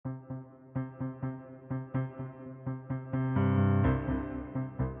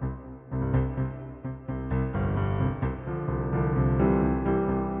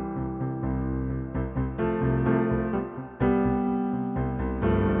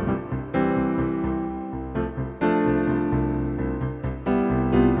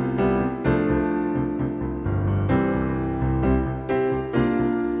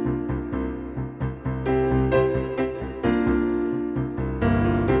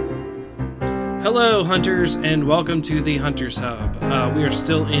Hello, hunters, and welcome to the Hunters Hub. We are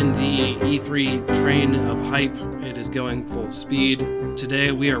still in the E3 train of hype. It is going full speed.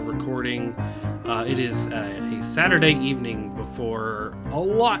 Today we are recording. It is a Saturday evening before a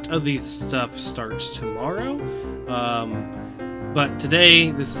lot of the stuff starts tomorrow. But today,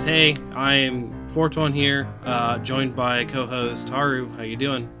 this is Hey. I am Fortuan here, joined by co-host Haru. How you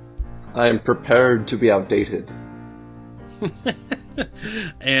doing? I am prepared to be outdated.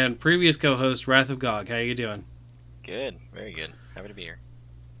 And previous co-host Wrath of Gog. How you doing? Good, very good. Happy to be here.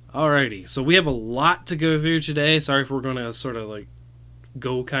 Alrighty, so we have a lot to go through today. Sorry if we're going to sort of like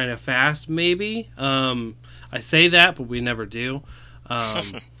go kind of fast, maybe. I say that, but we never do.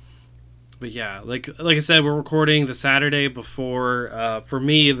 But yeah, like I said, we're recording the Saturday before. For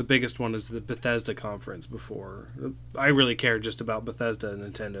me, the biggest one is the Bethesda conference. Before I really care just about Bethesda and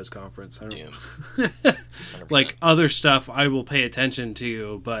Nintendo's conference. I don't like other stuff, I will pay attention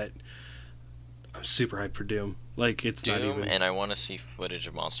to, but I'm super hyped for Doom. Like it's Doom, not even. And I want to see footage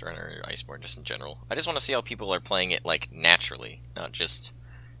of Monster Hunter Iceborne just in general. I just want to see how people are playing it like naturally, not just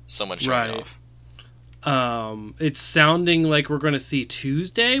someone showing off. It's sounding like we're going to see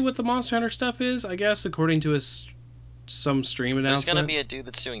Tuesday what the Monster Hunter stuff is, I guess, according to some stream announcement. There's going to be a dude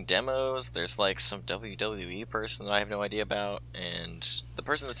that's doing demos. There's like some WWE person that I have no idea about, and the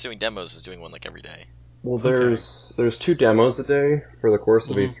person that's doing demos is doing one like every day. Well, there's two demos a day for the course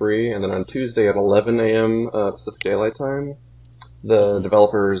of E3, and then on Tuesday at 11 a.m. Pacific Daylight Time, the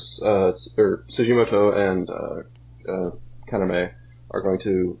developers, Tsujimoto and Kaname, are going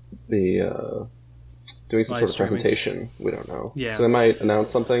to be doing some sort of presentation. We don't know. Yeah. So they might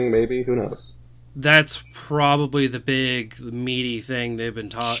announce something, maybe. Who knows? That's probably the big, meaty thing they've been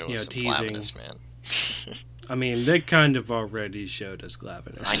teasing. Glavenus, man. I mean, they kind of already showed us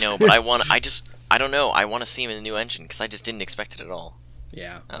Glavenus. I know, but I don't know. I want to see him in a new engine because I just didn't expect it at all.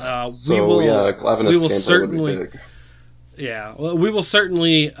 Yeah. Glavenus we will certainly. Would be big. Yeah, well, we will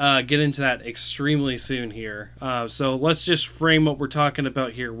certainly get into that extremely soon here. So let's just frame what we're talking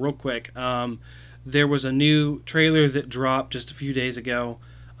about here real quick. There was a new trailer that dropped just a few days ago,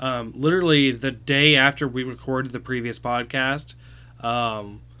 literally the day after we recorded the previous podcast.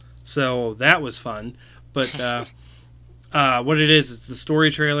 So that was fun. But what it is the story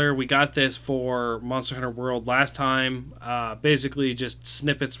trailer. We got this for Monster Hunter World last time. Basically just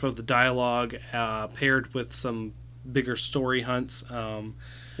snippets from the dialogue paired with some bigger story hunts. And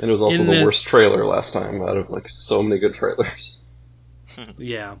it was also the worst trailer last time out of like so many good trailers.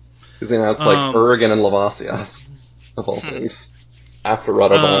 Yeah. Because they announced like Urigan and Lavasia, of all things, after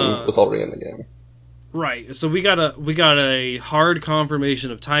Radobon was already in the game. Right. So we got a hard confirmation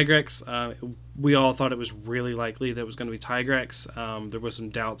of Tigrex. We all thought it was really likely that it was going to be Tigrex. There was some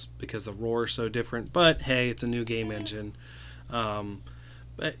doubts because the roar is so different, but hey, it's a new game engine.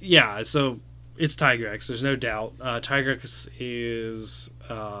 But yeah, so it's Tigrex. There's no doubt. Tigrex is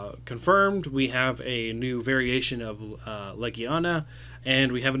confirmed. We have a new variation of Legiana.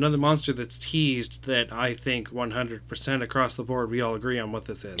 And we have another monster that's teased that I think 100% across the board we all agree on what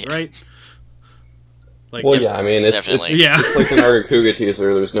this is, right? Like, well, yeah, I mean, it's like the Nargacuga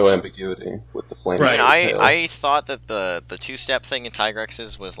teaser, there's no ambiguity with the flame. Right. I thought that the two-step thing in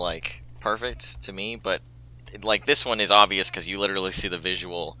Tigrex's was, like, perfect to me, but, like, this one is obvious because you literally see the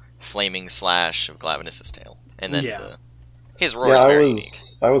visual flaming slash of Glavenus' tail. And then his roar is very unique.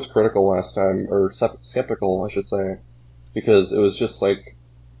 I was critical last time, or skeptical, I should say. Because it was just like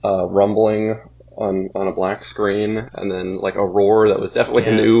rumbling on a black screen, and then like a roar that was definitely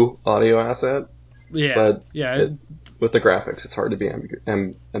a new audio asset. Yeah, but yeah. With the graphics, it's hard to be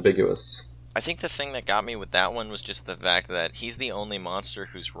ambiguous. I think the thing that got me with that one was just the fact that he's the only monster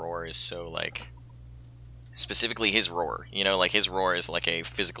whose roar is so like, specifically his roar. You know, like his roar is like a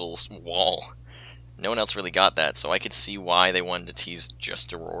physical wall. No one else really got that, so I could see why they wanted to tease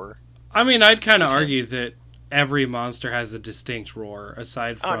just a roar. I mean, I'd kind of argue that every monster has a distinct roar,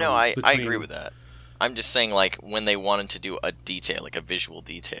 aside from... Oh, no, I agree with that. I'm just saying, like, when they wanted to do a detail, like a visual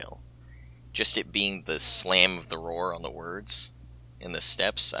detail, just it being the slam of the roar on the words in the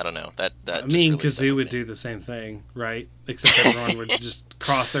steps, I don't know. That I mean, Kazoo would do the same thing, right? Except everyone would just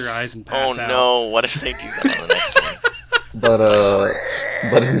cross their eyes and pass out. Oh, no, what if they do that on the next one?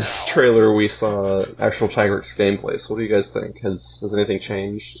 But in this trailer we saw actual Tigrex gameplay, so what do you guys think? Has anything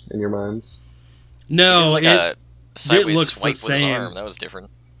changed in your minds? No, a sideways looks swipe the same. With his arm. That was different.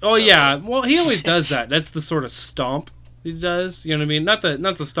 Oh yeah, well he always does that. That's the sort of stomp he does. You know what I mean? Not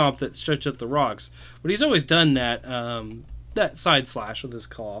the stomp that stretches out the rocks, but he's always done that that side slash with his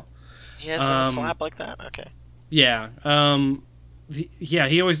claw. He has a slap like that. Okay. Yeah.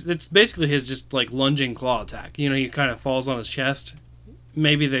 He always. It's basically his just like lunging claw attack. You know, he kind of falls on his chest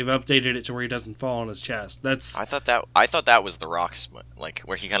maybe they've updated it to where he doesn't fall on his chest. That's I thought that was the Rock's, like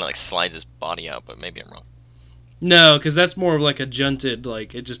where he kind of like slides his body out, but maybe I'm wrong. no, because that's more of like a junted,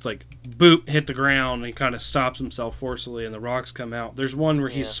 like it just like boop hit the ground and he kind of stops himself forcibly and the rocks come out. There's one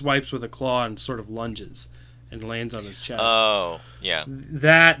where he swipes with a claw and sort of lunges and lands on his chest. Oh, yeah.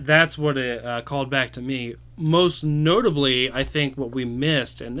 That's what it called back to me. Most notably, I think what we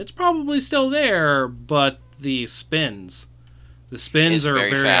missed, and it's probably still there, but the spins. The spins are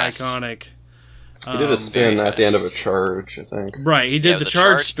very fast. iconic. He did a spin at the end of a charge, I think. Right, he did the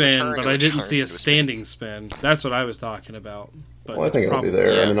charge spin, return but to I a didn't charge see a to a standing spin. That's what I was talking about. But Well, I think it'll be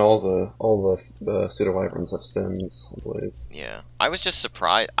there. Yeah. I mean, all the pseudo-wyverns have spins, I believe. Yeah. I was just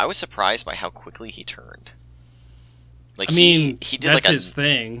surprised. I was surprised by how quickly he turned. Like, I mean, he did that's like his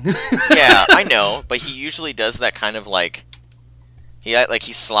thing. Yeah, I know, but he usually does that kind of like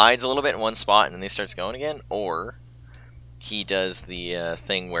he slides a little bit in one spot and then he starts going again, or he does the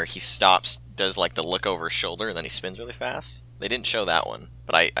thing where he stops, does like the look over his shoulder, and then he spins really fast. They didn't show that one,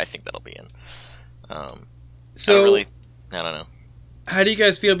 but I think that'll be in. So, I don't know. how do you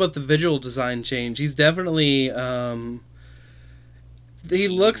guys feel about the visual design change? He's definitely he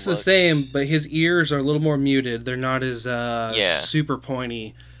looks the same, but his ears are a little more muted. They're not as super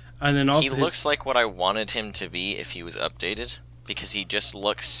pointy. And then also he looks like what I wanted him to be if he was updated, because he just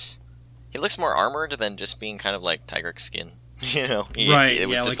looks more armored than just being kind of like Tigrex skin. You know, right? It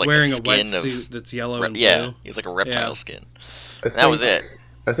was yeah, just like like wearing a skin wetsuit that's yellow and blue. Yeah, he's like a reptile skin. That was it.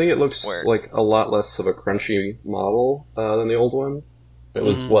 I think it looks like a lot less of a crunchy model than the old one. It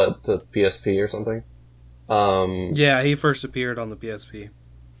was the PSP or something. Yeah, he first appeared on the PSP.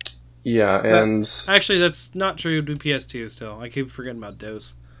 Yeah, and actually, that's not true to PS2 still. I keep forgetting about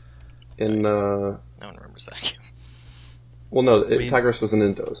DOS. In no one remembers that. Well, no, Tigrex wasn't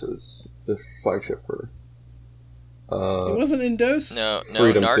in DOS. It was the flagship for. It wasn't in DOS. No,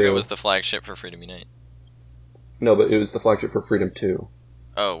 Freedom Narga 2. was the flagship for Freedom Unite. No, but it was the flagship for Freedom 2.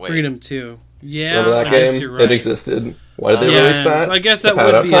 Oh wait, Freedom 2. Yeah, remember that I game? guess you're right. It existed. Why did they release that? So I guess To that pad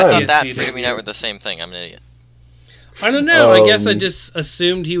would out be. time. I thought that PSP. Freedom Unite were the same thing. I'm an idiot. I don't know. I guess I just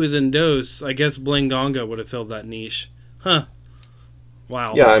assumed he was in DOS. I guess Blingonga would have filled that niche. Huh.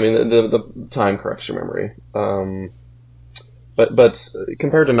 Wow. Yeah, I mean, the time corrects your memory. But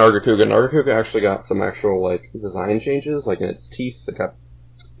compared to Nargacuga actually got some actual, like, design changes. Like, in its teeth, it got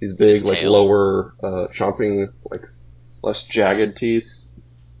these big, like, lower, chomping, like, less jagged teeth.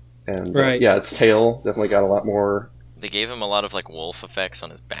 And, yeah, its tail definitely got a lot more. They gave him a lot of, like, wolf effects on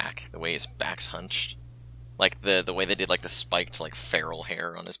his back. The way his back's hunched. Like, the way they did, like, the spiked, like, feral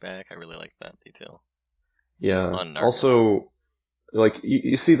hair on his back. I really liked that detail. Yeah. Also, like,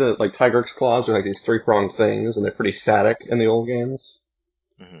 you see the, like, Tigrex claws are, like, these three-pronged things, and they're pretty static in the old games.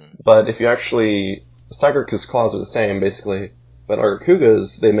 Mm-hmm. But if you actually... Tigrex's claws are the same, basically. But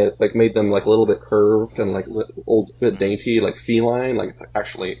Nargacuga's, they made them, like, a little bit curved and, like, a little bit dainty, like, feline, like it's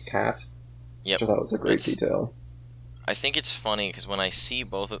actually a cat. Yep. Which I thought was a great detail. I think it's funny, because when I see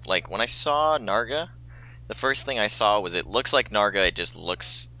both of... Like, when I saw Narga, the first thing I saw was it looks like Narga, it just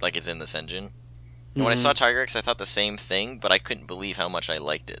looks like it's in this engine. And when I saw Tigrex, I thought the same thing, but I couldn't believe how much I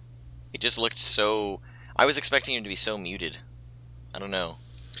liked it. It just looked so... I was expecting him to be so muted. I don't know.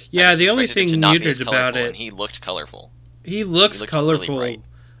 Yeah, the only thing muted about it... He looked colorful. He looks colorful, really,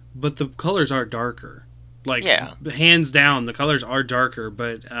 but the colors are darker. Like, hands down, the colors are darker,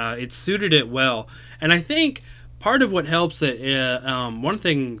 but it suited it well. And I think part of what helps it, one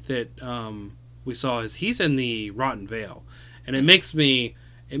thing that we saw is he's in the Rotten Vale. And it makes me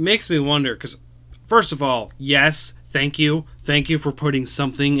wonder, because... First of all, yes, thank you for putting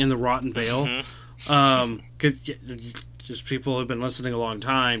something in the Rotten Vale. Cause just people who've been listening a long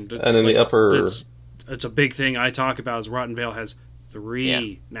time. And in the upper, it's a big thing I talk about. Is Rotten Vale has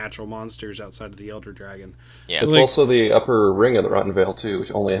 3 natural monsters outside of the Elder Dragon. Yeah, it's also the upper ring of the Rotten Vale too,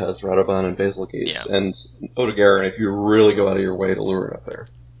 which only has Radovan and Basilgeuse and Odogaron. If you really go out of your way to lure it up there.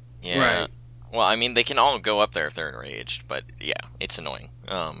 Yeah. Right. Well, I mean, they can all go up there if they're enraged, but yeah, it's annoying.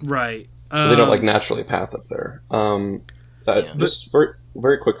 Right. They don't like naturally path up there. Just very,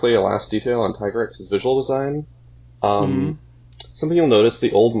 very quickly, a last detail on Tigrex's visual design. Something you'll notice: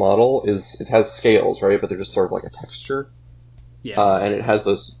 the old model it has scales, right? But they're just sort of like a texture. Yeah. And it has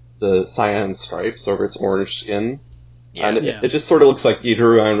the cyan stripes over its orange skin. Yeah. And it just sort of looks like you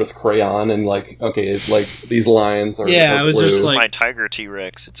drew on with crayon, and like, okay, it's like these lines are. Yeah, it was blue. just like my Tiger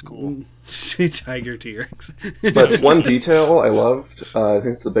T-Rex. It's cool. Tiger T-Rex. But one detail I loved, I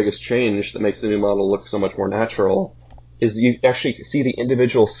think it's the biggest change that makes the new model look so much more natural, is you actually see the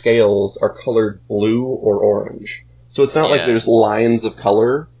individual scales are colored blue or orange. So it's not like there's lines of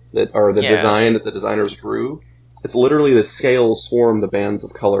color that are the design that the designers drew. it's literally the scales form the bands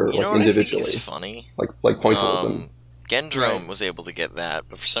of color You know like what individually, I think is funny? like pointillism. Gendrome Right. was able to get that,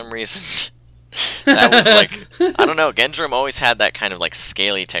 but for some reason, that was like, I don't know. Gendrome always had that kind of like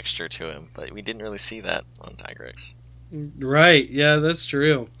scaly texture to him, but we didn't really see that on Tigrex. Right, yeah, that's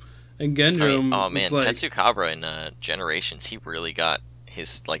true. And I Gendrome mean, oh was man, like, Tetsukabra in Generations, he really got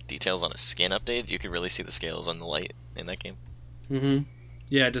his like details on his skin updated. You could really see the scales on the light in that game.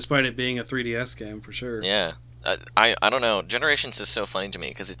 yeah, despite it being a 3DS game for sure. Yeah, I don't know. Generations is so funny to me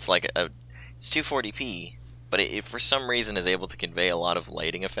because it's like it's 240p, but it for some reason is able to convey a lot of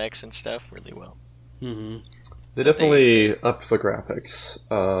lighting effects and stuff really well. They definitely upped the graphics.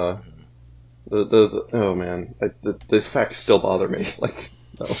 The oh man, the effects still bother me. Like,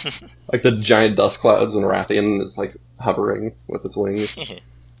 no. Like the giant dust clouds when Rathian is like hovering with its wings.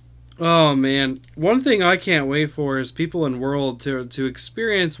 Oh man, one thing I can't wait for is people in World to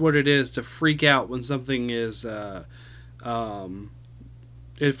experience what it is to freak out when something is, for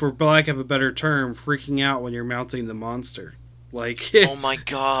lack of a better term, freaking out when you're mounting the monster. Like, Oh my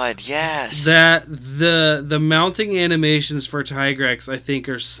god, yes! that the mounting animations for Tigrex I think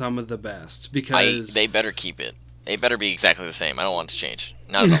are some of the best because They better keep it. They better be exactly the same. I don't want it to change.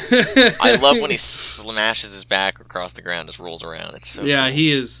 Not at all. I love when he smashes his back across the ground, just rolls around. It's so yeah, cool.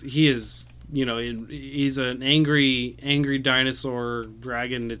 he is. You know, he's an angry dinosaur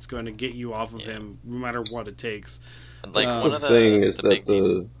dragon that's going to get you off of him, no matter what it takes. Like one The of the thing is the that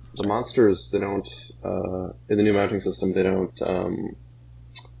big the monsters, they don't in the new mounting system, they don't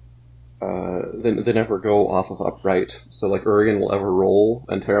they never go off of upright. So like Urian will ever roll,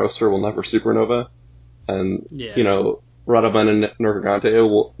 and Terrorster will never supernova, and Yeah. you know Radaman and Nergigante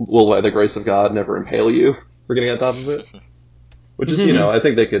will by the grace of God never impale you for getting on top of it. Which is, you know, I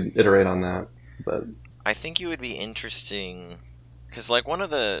think they could iterate on that, but I think it would be interesting because, like, one of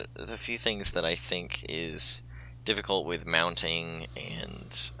the few things that I think is difficult with mounting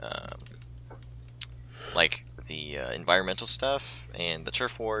and like the environmental stuff and the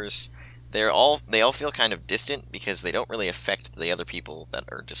turf wars, they all feel kind of distant because they don't really affect the other people that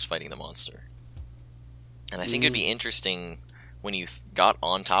are just fighting the monster. And I think it'd be interesting when you got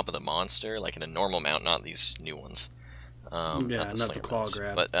on top of the monster, like in a normal mount, not these new ones. Not the slinger claw mounts,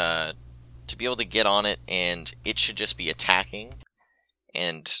 grab. but to be able to get on it and it should just be attacking,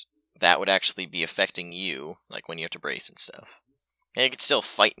 and that would actually be affecting you, like when you have to brace and stuff. And it could still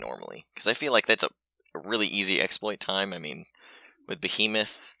fight normally, because I feel like that's a really easy exploit time. I mean, with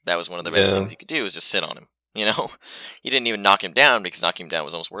Behemoth, that was one of the best things you could do, was just sit on him. You know, you didn't even knock him down because knocking him down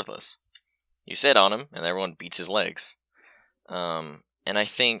was almost worthless. You sit on him, and everyone beats his legs. And I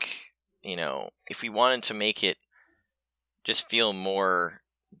think, you know, if we wanted to make it just feel more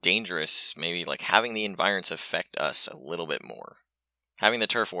dangerous, maybe like having the environs affect us a little bit more. Having the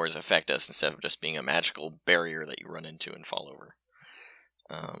turf wars affect us instead of just being a magical barrier that you run into and fall over.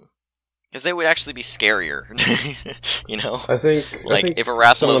 Because they would actually be scarier, you know? I think If a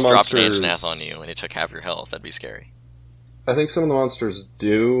some of Rathalos the dropped an monsters- Anjanath on you and it took half your health, that'd be scary. I think some of the monsters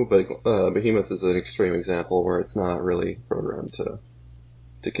do, but Behemoth is an extreme example where it's not really programmed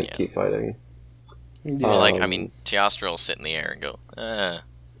to keep fighting. Yeah. I mean, Teostral will sit in the air and go,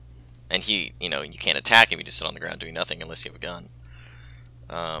 and he, you know, you can't attack him, you just sit on the ground doing nothing unless you have a gun.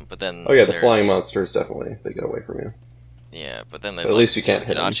 But then Oh yeah, the there's- flying monsters definitely, they get away from you. Yeah, but then there's At least you can't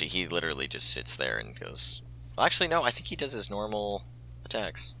hit him. Tomodachi, he literally just sits there and goes... Well, actually, no, I think he does his normal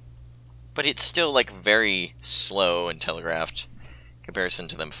attacks. But it's still, like, very slow and telegraphed in comparison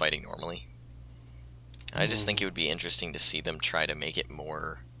to them fighting normally. I just think it would be interesting to see them try to make it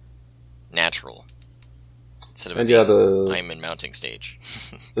more natural. Instead of it And yeah, being, I'm in mounting stage.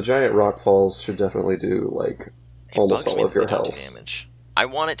 the giant rock falls should definitely do like almost bugs me all of when your they don't do health. damage. I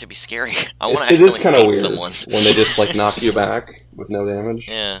want it to be scary. I want to It is accidentally kind of hate weird someone. when they just like knock you back with no damage.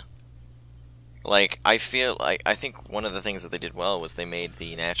 Yeah. Like, I feel like, I think one of the things that they did well was they made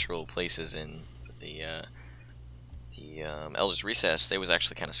the natural places in the Elder's Recess, they was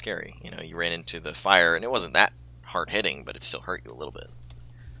actually kind of scary. You know, you ran into the fire, and it wasn't that hard hitting, but it still hurt you a little bit.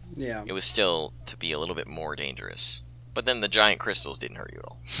 Yeah. It was still to be a little bit more dangerous. But then the giant crystals didn't hurt you at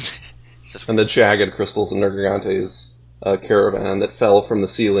all. It's just And the jagged crystals in Nergigante's caravan that fell from the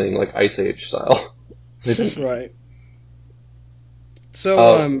ceiling like Ice Age style. Right.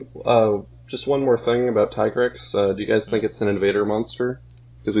 So, Just one more thing about Tigrex. Do you guys think it's an invader monster?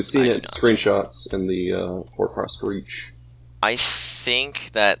 Because we've seen I do it not. screenshots in the Forecross Reach. I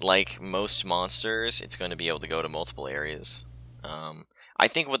think that, like most monsters, it's going to be able to go to multiple areas. I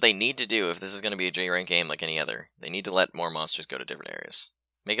think what they need to do, if this is going to be a J-rank game like any other, they need to let more monsters go to different areas.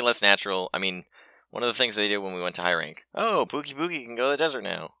 Make it less natural. I mean, one of the things they did when we went to high rank, oh, Pookie Pookie can go to the desert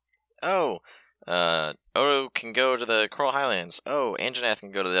now. Oh, Odo can go to the Coral Highlands. Oh, Anjanath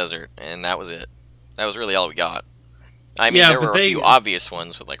can go to the desert, and that was it. That was really all we got. I mean, there were a few obvious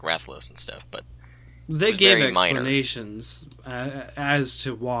ones with like Rathalos and stuff, but they gave explanations as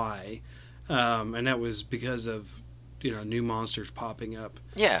to why, and that was because of new monsters popping up.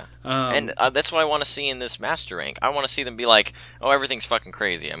 Yeah, and that's what I want to see in this Master Rank. I want to see them be like, "Oh, everything's fucking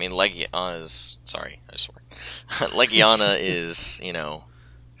crazy." I mean, Legiana's sorry, I swear, Legiana is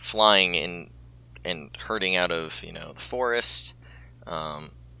flying and hurting out of the forest.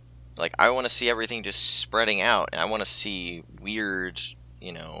 Like I want to see everything just spreading out, and I want to see weird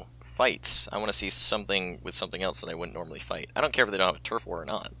fights. I want to see something with something else that I wouldn't normally fight. I don't care if they don't have a turf war or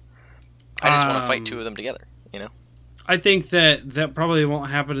not. I just want to fight two of them together. I think that probably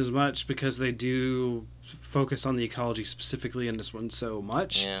won't happen as much because they do focus on the ecology specifically in this one so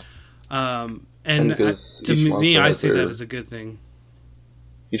much. Yeah. And to me, I see that as a good thing.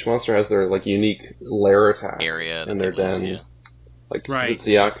 Each monster has their unique lair attack area in their den. Yeah. Like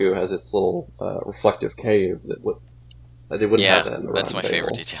Zetsuyaku has its little reflective cave that they wouldn't have that in the that's my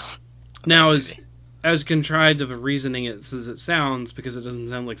favorite detail. Now, as contrived of a reasoning as it sounds, because it doesn't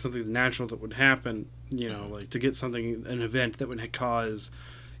sound like something natural that would happen, like to get an event that would cause,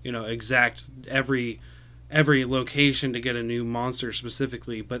 exact every location to get a new monster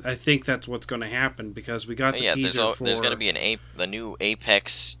specifically. But I think that's what's going to happen because we got the teaser for... there's going to be the new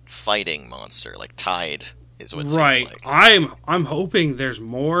Apex fighting monster, like Tide is what it seems like. I'm hoping there's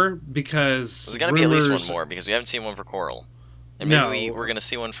more because there's going to be at least one more because we haven't seen one for Coral. And maybe we're going to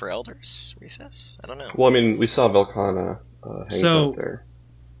see one for Elder's Recess? I don't know. Well, I mean, we saw Velkhana hang out there.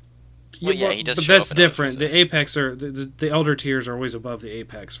 Well, yeah, he does but show that's up different. The Apex the Elder tiers are always above the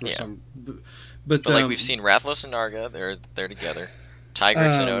Apex for some... But we've seen Rathalos and Narga, they're together.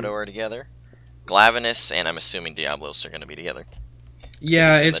 Tigrex and Odo are together. Glavenus and I'm assuming Diablos are going to be together.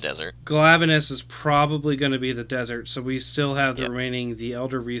 Yeah, it's in the desert. Glavenus is probably going to be the desert, so we still have the remaining the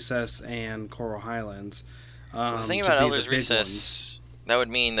Elder Recess and Coral Highlands. The thing about Elder's Recess, that would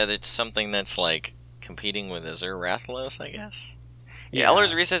mean that it's something that's like competing with Azure Rathalos, I guess. Yeah,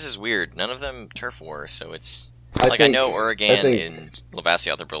 Elder's Recess is weird. None of them turf war, so it's I know Oregon and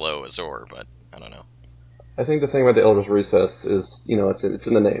Lavasia are below Azure, but I don't know. I think the thing about the Elder's Recess is, it's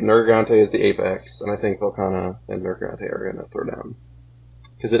in the name. Nergigante is the apex, and I think Velkhana and Nergigante are going to throw down.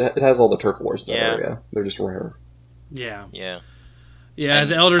 Because it has all the turf wars in that area. They're just rare. Yeah. Yeah. Yeah,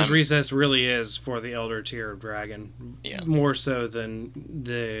 the Elder's Recess really is for the Elder tier of Dragon. Yeah. More so than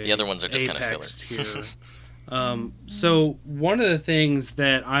the other ones are just kind of filler. Tier. So one of the things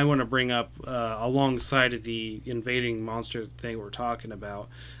that I want to bring up alongside of the invading monster thing we're talking about,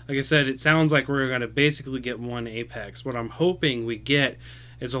 like I said, it sounds like we're going to basically get one Apex. What I'm hoping we get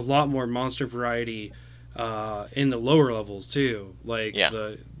is a lot more monster variety in the lower levels too, like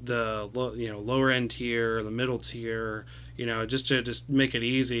the lower end tier, the middle tier. Just to make it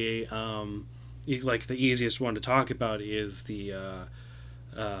easy. Like the easiest one to talk about is the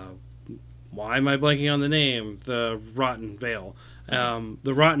why am I blanking on the name? The Rotten Veil.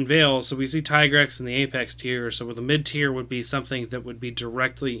 The Rotten Veil, so we see Tigrex in the Apex tier, so the mid-tier would be something that would be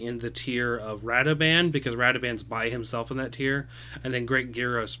directly in the tier of Radaban, because Radaban's by himself in that tier, and then Great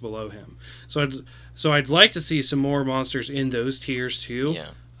Gyros below him. So I'd like to see some more monsters in those tiers too,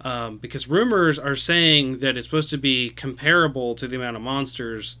 because rumors are saying that it's supposed to be comparable to the amount of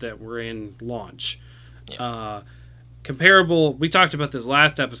monsters that were in launch. Comparable, we talked about this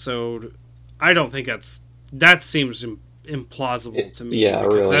last episode. I don't think that seems implausible to me. Yeah,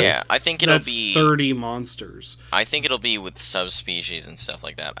 really. I think it'll be 30 monsters. I think it'll be with subspecies and stuff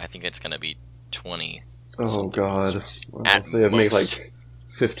like that. I think it's going to be 20. Oh god, they have made like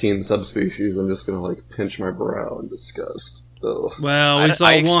 15 subspecies. I'm just going to pinch my brow in disgust. Ugh. Well, we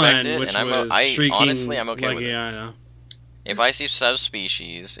saw one, which was Shrieking honestly, I'm okay Legiana. with it. If I see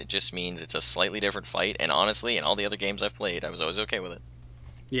subspecies, it just means it's a slightly different fight. And honestly, in all the other games I've played, I was always okay with it.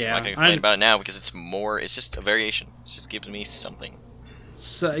 Yeah, I'm not going to complain about it now because it's just a variation. It just gives me something.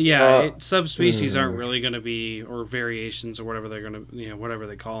 So, subspecies aren't really going to be, or variations or whatever they're going to, whatever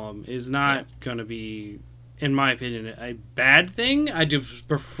they call them, is not going to be, in my opinion, a bad thing. I just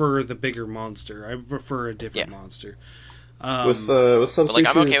prefer the bigger monster. I prefer a different monster. With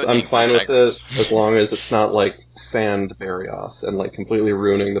subspecies, I'm fine with it as long as it's not like Sand Barioth and completely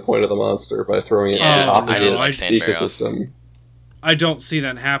ruining the point of the monster by throwing it in the opposite ecosystem. I don't see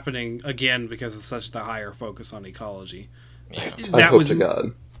that happening again because it's such the higher focus on ecology. Yeah. I hope to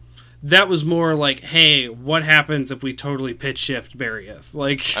God. That was more like, hey, what happens if we totally pitch shift Barioth?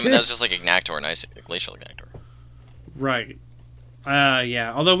 I mean, that was just like Ignactor and Glacial Ignactor. Right.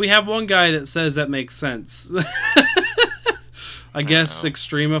 Yeah. Although we have one guy that says that makes sense. I guess know.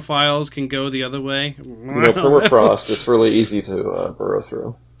 extremophiles can go the other way. Permafrost, it's really easy to burrow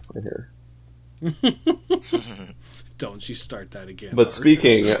through right here. Don't you start that again. But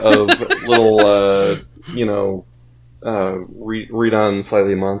speaking of little, read-on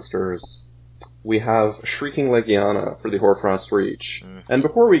slightly monsters, we have Shrieking Legiana for the Hoarfrost Reach. And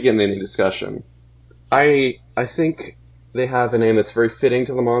before we get into any discussion, I think they have a name that's very fitting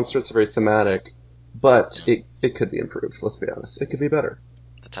to the monster, it's very thematic, but it could be improved, let's be honest. It could be better.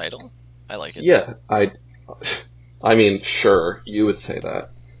 The title? I like it. Yeah, I mean, sure, you would say that.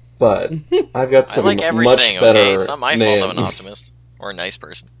 But I've got some I like everything, much better okay? It's not my fault I'm an names. optimist. Or a nice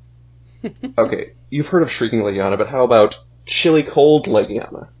person. Okay, you've heard of Shrieking Legiana, but how about Chilly Cold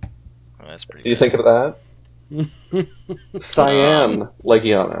Legiana? Oh, that's pretty Do you good. think of that? Cyan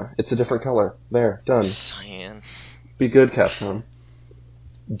Legiana. It's a different color. There, done. Cyan. Be good, Capcom.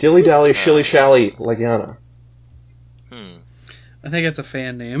 Dilly Dally Shilly Shally Legiana. I think it's a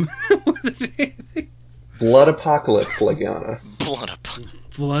fan name. Blood Apocalypse Legiana. Blood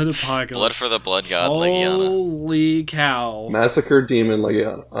Apocalypse. Blood for the Blood God Legiana. Holy cow. Massacre Demon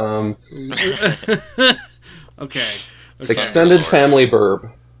Legiana. Okay. Extended Family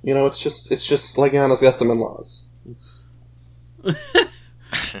Burb. You know, it's just Legiana's got some in-laws.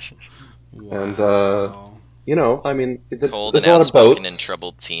 And, you know, I mean, Cold there's and a lot of outspoken boats. and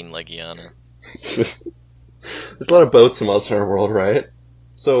troubled teen Legiana. There's a lot of boats in Monster Hunter World, right?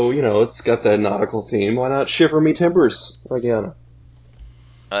 So, you know, it's got that nautical theme. Why not Shiver Me Timbers, Legiana?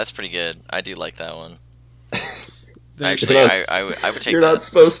 Oh, that's pretty good. I do like that one. There's- Actually, I would take You're that. not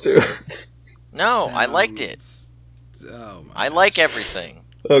supposed to. No, I liked it. Oh, my I like everything.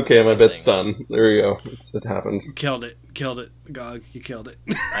 Okay, my Thing. bet's done. There you go. It happened. Killed it. Gog, you killed it.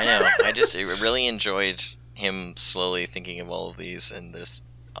 I know. I really enjoyed him slowly thinking of all of these and just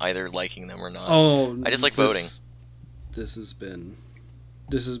either liking them or not. Oh, I just like voting. This has been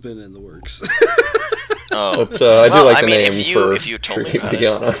in the works. Oh, But I do like the mean, name for if you told me Shrieking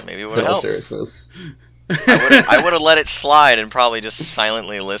about Legiana. it, maybe it would In have all helped. seriousness. I would have let it slide and probably just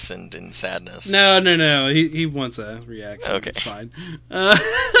silently listened in sadness. No. He wants a reaction. Okay. It's fine.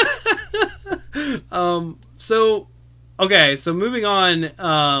 So moving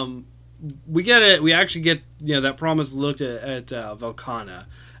on. We get it. We actually get that promised look at Velkhana,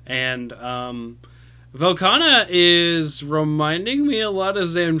 and Velkhana is reminding me a lot of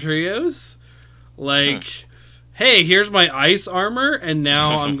Zamtrios. Like, hey, here's my ice armor, and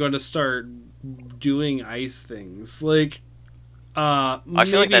now I'm going to start doing ice things. Like, I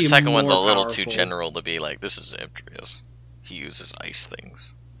feel like that second one's a more little too powerful. general to be like, this is Zamtrios. He uses ice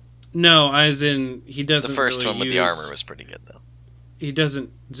things. No, as in he doesn't. The first really one with the use- armor was pretty good, though. He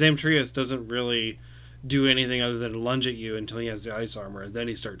doesn't. Zamtrios doesn't really do anything other than lunge at you until he has the ice armor, and then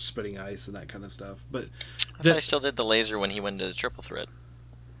he starts spitting ice and that kind of stuff. But I thought he still did the laser when he went to the triple threat.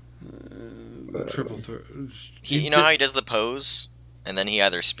 triple throw. You know how he does the pose, and then he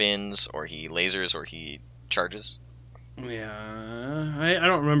either spins, or he lasers, or he charges? Yeah, I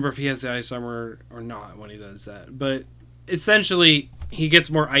don't remember if he has the ice armor or not when he does that, but essentially he gets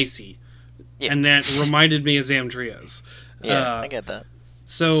more icy, and that reminded me of Zamtrios. Yeah, I get that.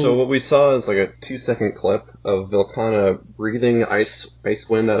 So what we saw is like a 2-second clip of Velkhana breathing ice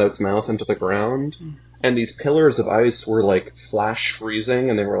wind out of its mouth into the ground, and these pillars of ice were like flash freezing,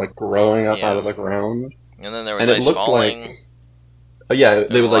 and they were like growing up out of the ground. And then there was And it ice looked falling. like, yeah, they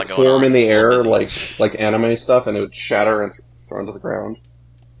There's would a lot like going form on. in the It's a little air busy. like anime stuff, and it would shatter and thrown to the ground.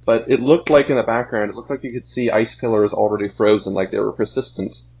 But it looked like in the background, it looked like you could see ice pillars already frozen, like they were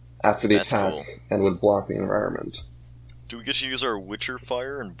persistent after the That's attack cool. and would block the environment. Do we get to use our Witcher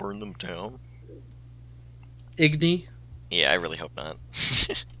fire and burn them down? Igni. Yeah, I really hope not.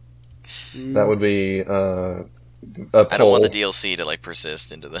 That would be a I don't want poll. the DLC to like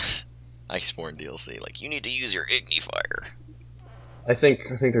persist into the Iceborne DLC. Like, you need to use your Igni fire. I think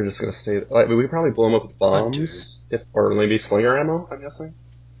they're just gonna stay. Like, we probably blow them up with bombs, or maybe slinger ammo. I'm guessing,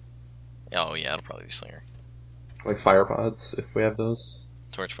 Oh yeah, it'll probably be Slinger. like fire pods if we have those.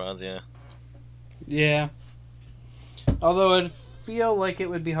 Torch pods, yeah. Yeah. Although I feel like it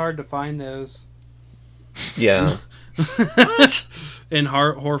would be hard to find those Yeah, in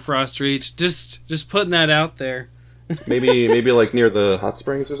Hoarfrost Reach. Just putting that out there. maybe like near the hot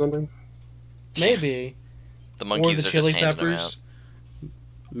springs or something. Maybe. The Or monkeys the are chili just handing them out. peppers.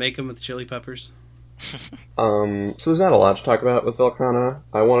 Make them with chili peppers. So there's not a lot to talk about with Velkhana.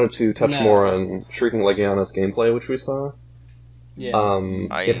 I wanted to touch No. more on Shrieking Legiana's gameplay, which we saw. Yeah.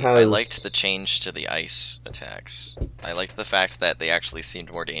 It has. I liked the change to the ice attacks. I liked the fact that they actually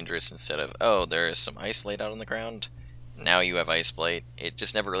seemed more dangerous instead of, oh, there is some ice laid out on the ground. now you have Ice Blight. It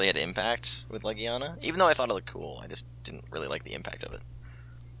just never really had impact with Legiana. Even though I thought it looked cool, I just didn't really like the impact of it.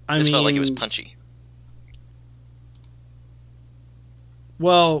 I just felt like it was punchy.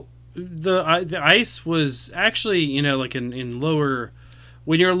 Well, the ice was actually, like in lower...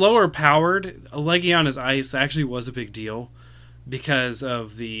 When you're lower powered, Legiana's ice actually was a big deal because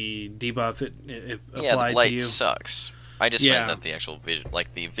of the debuff it applied to you. Yeah, the blight sucks. I just meant that the actual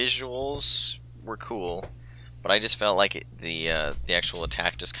the visuals were cool, but I just felt like the actual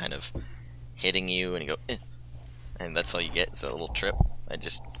attack just kind of hitting you and you go, and that's all you get. It's that little trip. I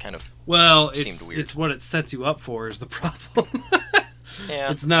just kind of seemed weird. It's what it sets you up for is the problem.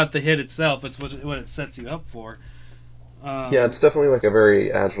 Yeah, it's not the hit itself; it's what it sets you up for. Yeah, it's definitely like a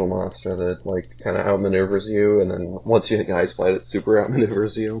very agile monster that like kind of outmaneuvers you, and then once you hit Ice Blight, it super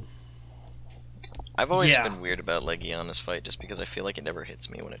outmaneuvers you. I've always been weird about Legiana's fight just because I feel like it never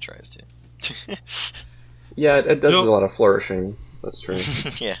hits me when it tries to. Yeah, it does a lot of flourishing. That's true.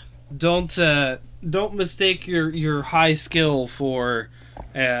 Yeah. Don't mistake your high skill for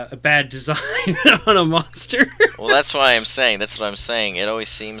a bad design on a monster. Well, that's why I'm saying. That's what I'm saying. It always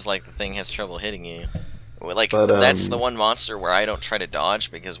seems like the thing has trouble hitting you. That's the one monster where I don't try to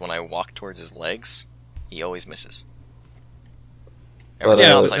dodge because when I walk towards his legs, he always misses. Everything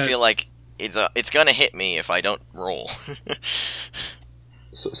else, I feel like it's gonna hit me if I don't roll.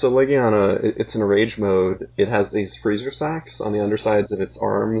 So Legiana, it's in rage mode. It has these freezer sacks on the undersides of its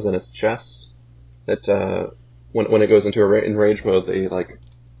arms and its chest. That when it goes into rage mode, they like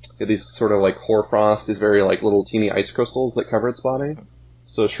get these sort of like hoarfrost, these very like little teeny ice crystals that cover its body.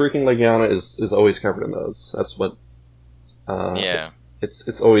 So Shrieking Legiana is always covered in those. That's what.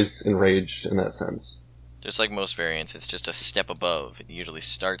 It's always enraged in that sense. Just like most variants, it's just a step above. It usually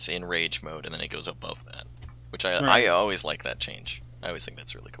starts in rage mode and then it goes above that, which I always like that change. I always think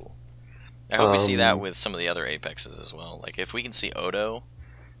that's really cool. I hope we see that with some of the other Apexes as well. Like if we can see Odo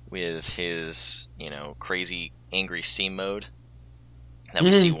with his crazy angry steam mode that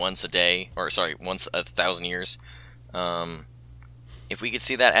we see once once 1,000 years. If we could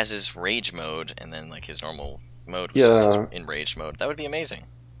see that as his rage mode, and then like his normal mode was just in rage mode, that would be amazing.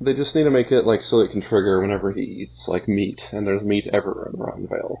 They just need to make it like so it can trigger whenever he eats like meat, and there's meat everywhere in the Rotten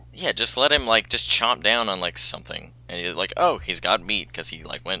Vale. Yeah, just let him like just chomp down on like something, and he's like, oh, he's got meat because he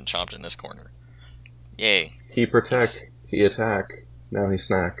like went and chomped in this corner. Yay! He protect, he attack. Now he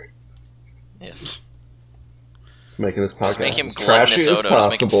snack. Yes. He's making this podcast just make him as trashy as possible.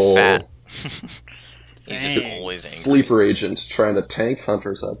 Just make him fat. He's just always angry. Sleeper agent trying to tank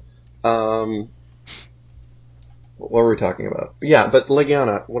Hunter's Head. What were we talking about? Yeah, but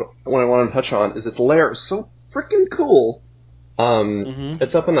Legiana, what I want to touch on is its lair is so freaking cool.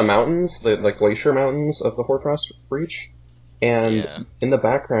 It's up in the mountains, the like glacier mountains of the Hoarfrost Reach, and in the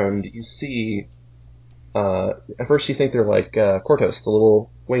background you see. At first you think they're like Cortos, the little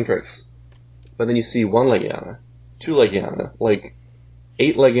wing drakes, but then you see one Legiana, two Legiana, like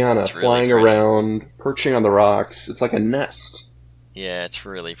 8 Legiana flying around, perching on the rocks. It's like a nest. Yeah, it's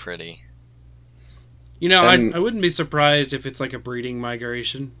really pretty. I wouldn't be surprised if it's like a breeding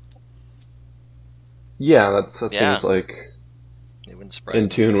migration. Yeah, that seems like it wouldn't surprise in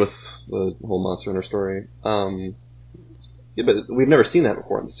tune with the whole Monster Hunter story. Yeah, but we've never seen that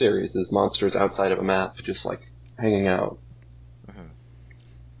before in the series. Is monsters outside of a map just like hanging out?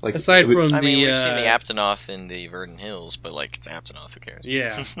 Like aside from we've seen the Aptonoth in the Verdant Hills, but like it's Aptonoth, who cares?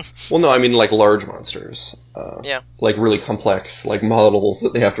 Yeah. Well, no, I mean like large monsters. Like really complex, like models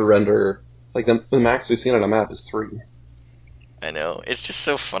that they have to render. Like the max we've seen on a map is 3. I know. It's just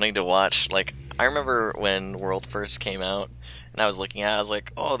so funny to watch. Like I remember when World first came out, and I was looking at it, I was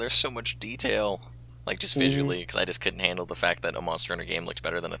like, oh, there's so much detail. Like just visually, because I just couldn't handle the fact that a Monster Hunter game looked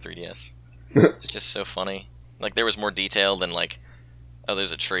better than a 3DS. It's just so funny. Like there was more detail than like, oh,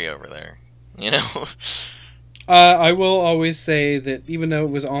 there's a tree over there, I will always say that even though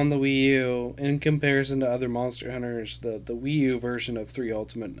it was on the Wii U, in comparison to other Monster Hunters, the Wii U version of 3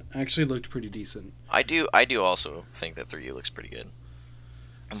 Ultimate actually looked pretty decent. I do also think that 3U looks pretty good.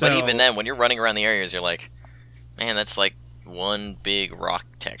 But even then, when you're running around the areas, you're like, man, that's like one big rock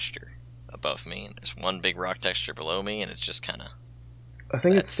texture above me, and there's one big rock texture below me, and it's just kind of... I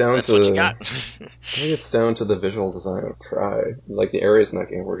think it's down to what you got. I think it's down to the visual design of Tri. Like the areas in that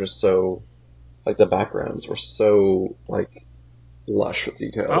game were just so, like the backgrounds were so like lush with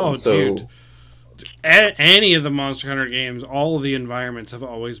detail. Oh, dude! Any of the Monster Hunter games, all of the environments have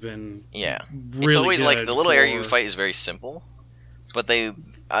always been really it's always good like the little area you fight is very simple, but they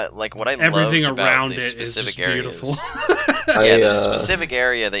like what I everything loved around about the it is specific just areas. Beautiful. The specific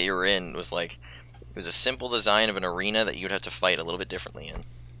area that you were in was like. It was a simple design of an arena that you'd have to fight a little bit differently in.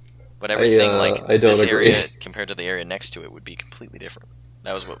 But everything I don't this agree. area compared to the area next to it would be completely different.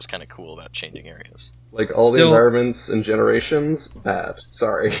 That was what was kind of cool about changing areas. Like, all the Still- environments and generations, bad.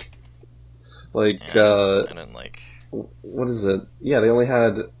 Sorry. Like, And I didn't like. what is it? Yeah, they only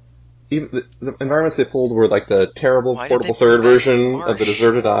had... Even the environments they pulled were, like, the terrible Why did portable they bring third back the version of the marsh?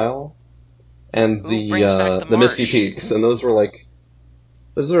 Deserted Isle, and Who brings back the Misty marsh? Peaks, and those were, like...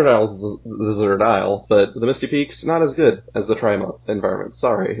 The Deserted Isle's the Deserted Isle, but the Misty Peaks, not as good as the Tri environment.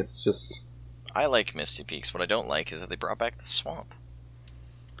 Sorry, it's just... I like Misty Peaks. What I don't like is that they brought back the swamp.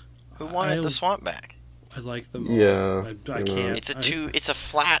 Who wanted I- the swamp back? I like them all. Yeah, I you know. can't. It's a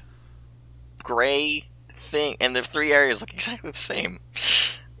flat gray thing, and the three areas look exactly the same.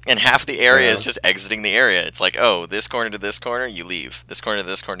 And half the area Yeah. is just exiting the area. It's like, oh, this corner to this corner, you leave. This corner to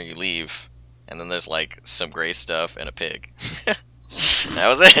this corner, you leave. And then there's like some gray stuff and a pig. That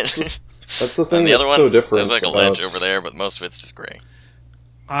was it. That's the thing And the that's other one, so different. there's like a about- ledge over there, but most of it's just gray.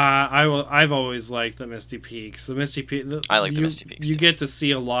 I've always liked the Misty Peaks. The Misty Peaks. I like the Misty Peaks, You too. get to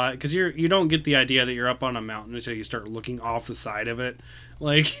see a lot because you don't get the idea that you're up on a mountain until you start looking off the side of it.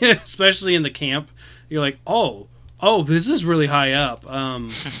 Like especially in the camp, you're like, oh, this is really high up.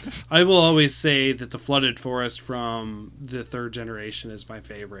 I will always say that the flooded forest from the third generation is my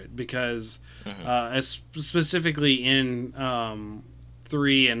favorite because, specifically in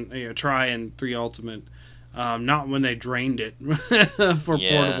 3 and Tri and 3 Ultimate. Not when they drained it for Yeah.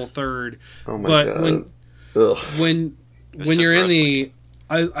 portable third, Oh my but god. Ugh. when was when so you're in gross the,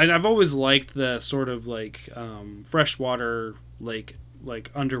 I've always liked the sort of like freshwater like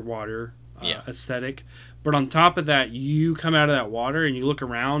underwater Yeah. aesthetic, but on top of that, you come out of that water and you look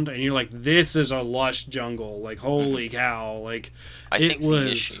around and you're like, this is a lush jungle. Like holy cow! Like I it think was the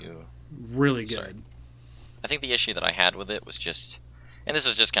issue... really good. Sorry. I think the issue that I had with it was just... And this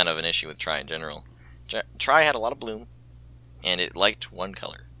is just kind of an issue with Tri in general. Tri had a lot of bloom, and it liked one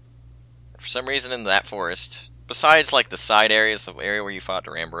color. For some reason in that forest, besides like the side areas, the area where you fought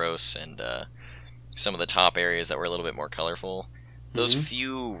Duramboros, and some of the top areas that were a little bit more colorful, those Mhm.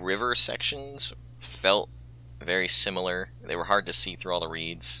 few river sections felt very similar. They were hard to see through all the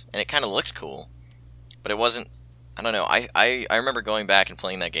reeds, and it kind of looked cool. But it wasn't... I don't know. I remember going back and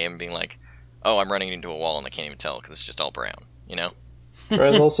playing that game and being like, oh, I'm running into a wall and I can't even tell because it's just all brown, you know?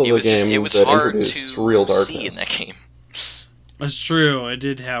 Tri's also It the was just, game it was that hard introduced to real darkness. see in that game. That's true. It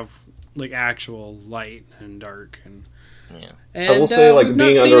did have like actual light and dark and. Yeah. I will say, like, we've not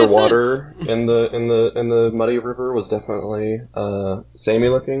being seen it since. underwater in the muddy river was definitely samey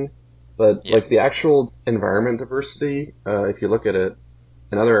looking, but Yeah. like the actual environment diversity, if you look at it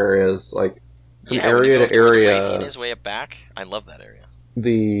in other areas, like from Yeah, when you area go to toward the area, Raytheon is way up back. I love that area.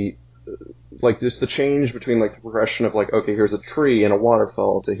 the like just the change between like the progression of like, okay, here's a tree and a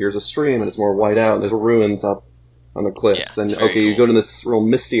waterfall to here's a stream and it's more white out and there's ruins up on the cliffs, Yeah, and it's very okay, you cool. go to this real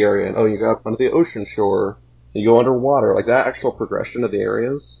misty area and oh, you go up onto the ocean shore. You go underwater, like that actual progression of the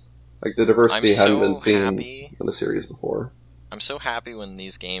areas, like the diversity I'm hadn't so been seen happy. in the series before. I'm so happy when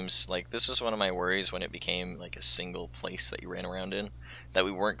these games, like, this was one of my worries when it became, like, a single place that you ran around in, that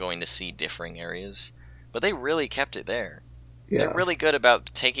we weren't going to see differing areas. But they really kept it there. Yeah, They're really good about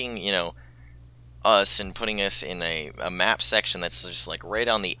taking, you know, us and putting us in a map section that's just, like, right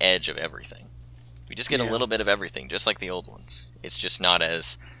on the edge of everything. We just get a Yeah. little bit of everything, just like the old ones. It's just not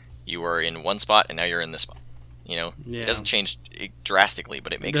as, you were in one spot and now you're in this spot. You know? Yeah. It doesn't change drastically,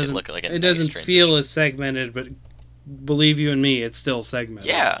 but it makes it doesn't- look like a It nice doesn't transition. feel as segmented, but believe you and me, it's still segmented.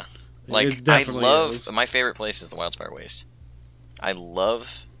 Yeah. Like, It I definitely love... is. My favorite place is the Wildspire Waste. I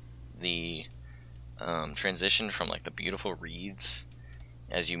love the transition from, like, the beautiful reeds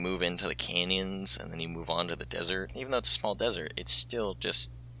as you move into the canyons and then you move on to the desert. Even though it's a small desert, it's still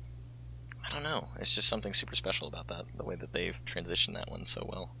just... I don't know. It's just something super special about that, the way that they've transitioned that one so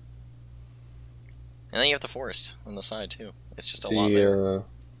well. And then you have the forest on the side, too. It's just a lot there.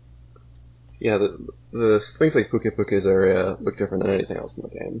 Yeah, the things like Puke Puke's area look different than anything else in the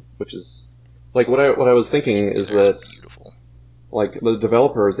game, which is like what I was thinking is It's that beautiful. like the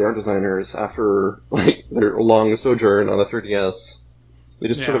developers, the art designers, after like their long sojourn on the 3DS, they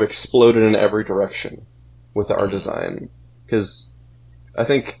just sort of Yeah. exploded in every direction with the art design. Because I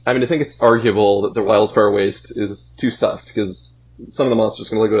think it's arguable that the Wildspire Waste is too stuffed because some of the monsters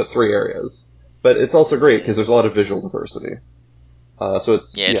can only go to 3 areas, but it's also great because there's a lot of visual diversity. So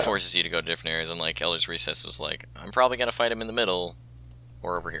it's Yeah, it forces you to go to different areas, and like Elder's Recess was like, I'm probably gonna fight him in the middle,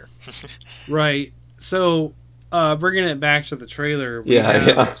 or over here. Right. So, bringing it back to the trailer, we Yeah, have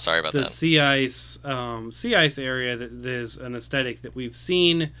yeah. Sorry about the that. sea ice area that there's an aesthetic that we've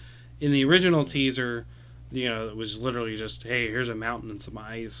seen in the original teaser. You know, it was literally just, hey, here's a mountain and some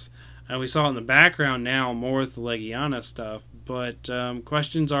ice, and we saw it in the background now more with the Legiana stuff. but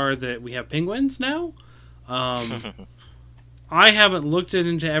questions are that we have penguins now. I haven't looked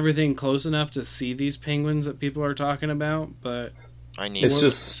into everything close enough to see these penguins that people are talking about, but I need It's to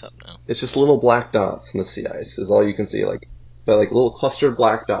look just- this up now. It's just little black dots in the sea ice is all you can see, like little clustered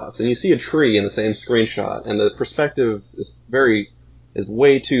black dots, and you see a tree in the same screenshot, and the perspective is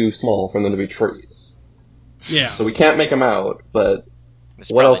way too small for them to be trees. yeah. So we can't make them out, but It's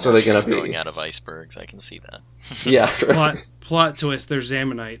what probably else are not they gonna trees be? growing out of icebergs? I can see that. yeah. plot twist, they're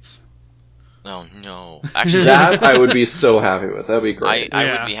Zammonites. Oh no! Actually, That I would be so happy with. That'd be great. I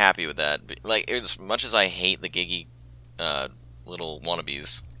Yeah. would be happy with that. Like, as much as I hate the giggy little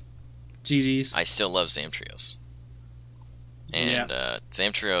wannabes, GG's. I still love Zamtrios. And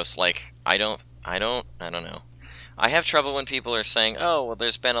Zamtrios, like, I don't know. I have trouble when people are saying, "Oh, well,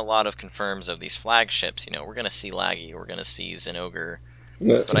 there's been a lot of confirms of these flagships. You know, we're gonna see Laggy, we're gonna see Zinogre."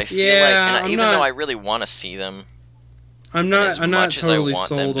 But I feel Yeah, like, and I'm even not- though I really want to see them, I'm as not much as I totally want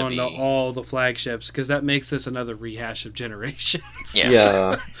them sold to on be- all the flagships because that makes this another rehash of Generations.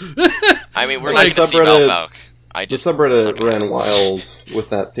 Yeah. Yeah. I mean, we're Like not gonna see subreddit- Valfalk. I The just subreddit it's not ran gonna- wild with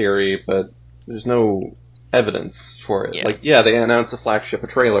that theory, but there's no evidence for it. Yeah. Like, yeah, they announced the flagship a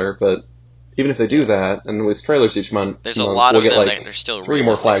trailer, but even if they do that and release trailers each month, There's a lot we'll of get them like that they're still 3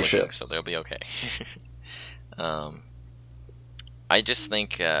 more realistic looking, flagships. so they'll be okay. I just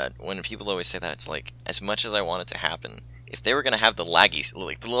think when people always say that, it's like, as much as I want it to happen, if they were going to have the Laggy,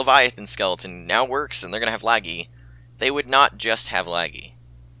 like the Leviathan skeleton now works and they're going to have Laggy, they would not just have Laggy.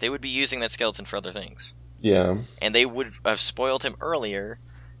 They would be using that skeleton for other things. Yeah. And they would have spoiled him earlier,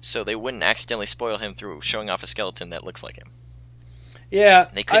 so they wouldn't accidentally spoil him through showing off a skeleton that looks like him. Yeah,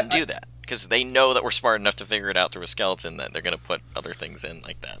 They couldn't do that, because they know that we're smart enough to figure it out through a skeleton that they're going to put other things in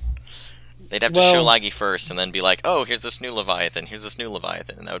like that. They'd have to show Well- Laggy first, and then be like, oh, here's this new Leviathan, here's this new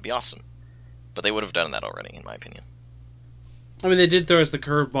Leviathan, and that would be awesome. But they would have done that already, in my opinion. I mean, they did throw us the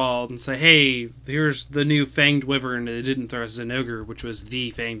curveball and say, "Hey, here's the new Fanged Wyvern." They didn't throw us Zinogre, which was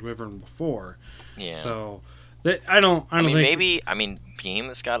the Fanged Wyvern before. Yeah. So, I don't I mean, think. maybe,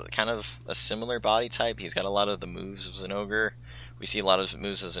 Beam's got kind of a similar body type. He's got a lot of the moves of Zinogre. We see a lot of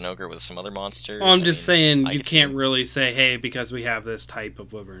moves of Zinogre with some other monsters. Well, I'm just saying I you could see can't him. really say, "Hey, because we have this type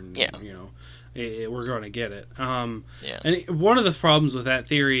of Wyvern, Yeah. you know, we're going to get it." Yeah. And one of the problems with that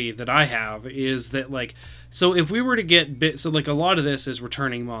theory that I have is that, like, so if we were to get so like a lot of this is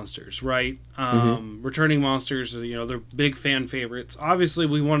returning monsters, right? Returning monsters, you know, they're big fan favorites. Obviously,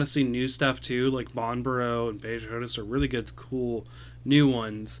 we want to see new stuff too, like Bonbaro and Bejotus are really good, cool new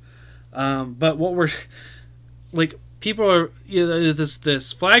ones. But what we're like, people are, you know,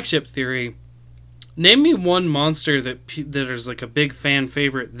 this flagship theory. Name me one monster that is like a big fan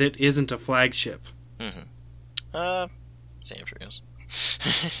favorite that isn't a flagship. Zamtrios.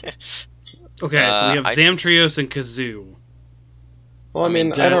 Okay, so we have I- Zamtrios and Kazoo. Well, I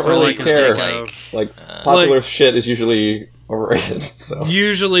mean, I that's don't all really I can care. think of. Like, popular shit is usually overrated, so.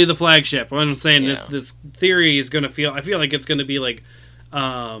 Usually the flagship. What I'm saying Yeah. this theory is going to feel. I feel like it's going to be like,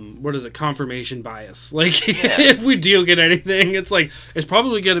 what is it? Confirmation bias. Like if we do get anything, it's like it's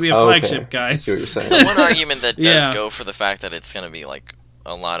probably going to be a Oh, okay. flagship, I guys. see what you're saying. One argument that does Yeah. go for the fact that it's going to be like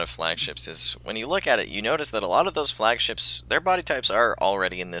a lot of flagships is when you look at it, you notice that a lot of those flagships, their body types are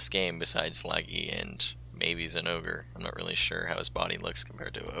already in this game besides Laggy and maybe Zinogre. I'm not really sure how his body looks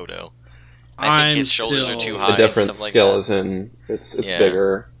compared to Odo. I think his shoulders are too still- high A and different stuff like skeleton. It's Yeah.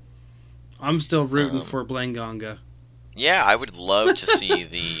 bigger. I'm still rooting Um, for Blanganga. that. Yeah, I would love to see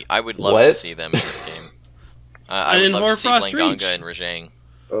What? to see them in this game. I And would in love to see Hoarfrost Blanganga Reach. and Rajang.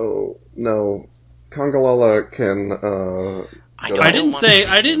 Oh, no. Kongalala can, I didn't wanna say see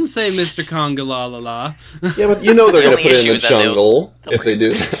I them. didn't say Mr. Conga la la la. Yeah, but you know they're The gonna only put it in issue the is that they'll- jungle they'll if they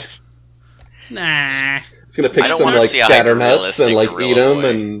do that. Nah. It's gonna pick I don't some, wanna like, see a shatter nuts and, hyper-realistic like, gorilla eat them boy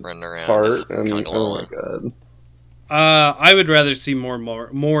and running around as fart a and, oh Kongalala. my god. I would rather see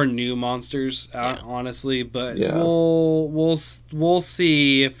more new monsters, Yeah. honestly. But Yeah. we'll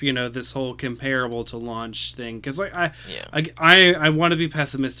see if this whole comparable to launch thing. Because Yeah. I want to be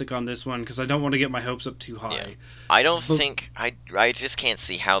pessimistic on this one because I don't want to get my hopes up too high. Yeah. I don't But- think I just can't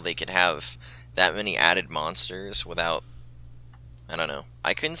see how they could have that many added monsters without. I don't know.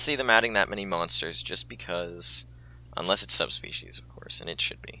 I couldn't see them adding that many monsters just because, unless it's subspecies, of course, and it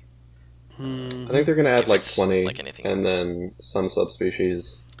should be. Hmm. I think they're gonna add If like it's 20, like anything and else. then some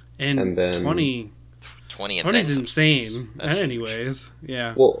subspecies. And And then- 20 20 and 20's then insane. subspecies. That's huge. Anyways,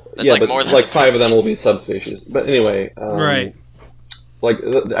 yeah. Well, That's yeah, like but more than like the 5 of them first. will be subspecies. But anyway, Right. Like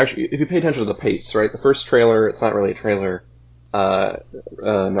actually, if you pay attention to the pace, right? The first trailer, it's not really a trailer.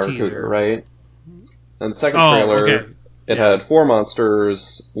 Narcoota, Teaser. right? And the second Oh, trailer, okay. it Yeah. had 4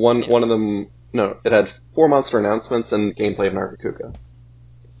 monsters. One of them no, it had 4 monster announcements and gameplay of Nargacuga.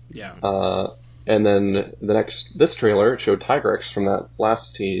 Yeah. And then this trailer showed Tigrex from that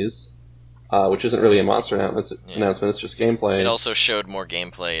last tease, which isn't really a monster announcement, it's just gameplay. It also showed more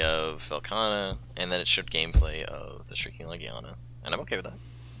gameplay of Velkhana, and then it showed gameplay of the Shrieking Legiana, and I'm okay with that.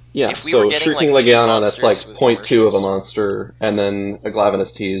 Yeah, If we so were getting, Shrieking like, two Legiana, that's like monsters with 0.2 of a emotions. monster, and then a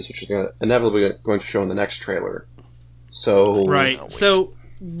Glavenus tease, which is inevitably going to show in the next trailer. So Right. wait. So,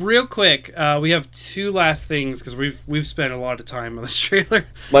 real quick, we have two last things because we've spent a lot of time on this trailer.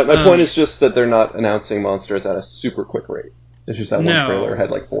 my point is just that they're not announcing monsters at a super quick rate. It's just that one No. trailer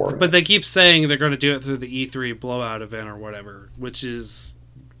had like 4. But they keep saying they're going to do it through the E3 blowout event or whatever, which is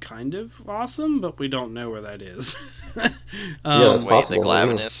kind of awesome, but we don't know where that is. that's Wait, possible, the I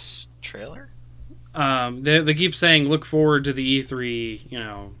don't know. Glavenus trailer? They keep saying look forward to the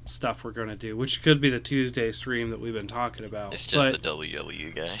E3 stuff we're going to do, which could be the Tuesday stream that we've been talking about. It's just But, the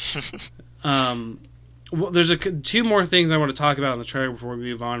WW guy. well, there's two more things I want to talk about in the trailer before we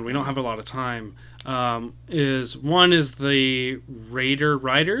move on. We don't have a lot of time. One is the Raider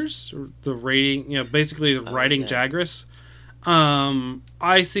Riders, the raiding, basically the riding yeah. Jagras.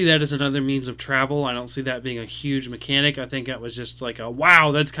 I see that as another means of travel. I don't see that being a huge mechanic. I think that was just like a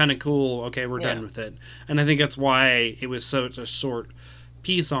wow, that's kind of cool. Okay, we're done with it. And I think that's why it was such a short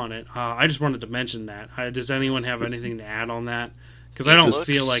piece on it. I just wanted to mention that. Does anyone have anything to add on that? Because I don't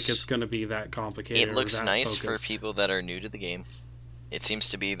feel like it's going to be that complicated. It looks or that nice focused. for people that are new to the game. It seems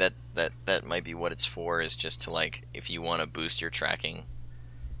to be that might be what it's for, is just to, like, if you want to boost your tracking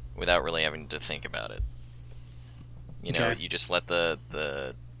without really having to think about it. You know, Okay. you just let the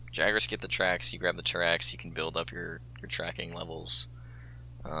Jagras get the tracks, you grab the tracks, you can build up your tracking levels.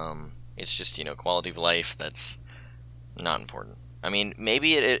 It's just, quality of life that's not important. I mean,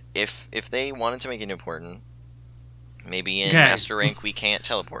 maybe if they wanted to make it important, maybe in Okay. Master Rank we can't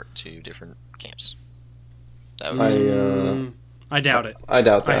teleport to different camps. That would be I doubt it. I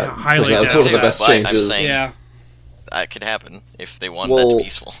doubt I that. highly Because doubt that's one of the it. best But I'm changes. saying- Yeah. that could happen if they wanted that to be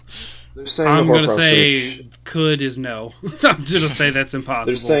useful. They're saying I'm the going to Horcrux say Reach. could is no. I'm going to say that's impossible.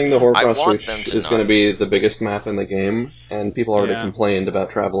 They're saying the I Horcrux want Reach them to is not. going to be the biggest map in the game, and people already Yeah. complained about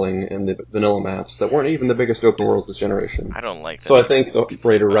traveling in the vanilla maps that weren't even the biggest open worlds this generation. I don't like that. So I think the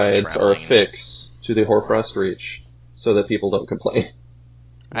Raider rides are a traveling. fix to the Horcrux Reach, so that people don't complain.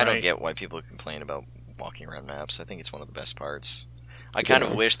 I don't Right. get why people complain about walking around maps. I think it's one of the best parts. I kind of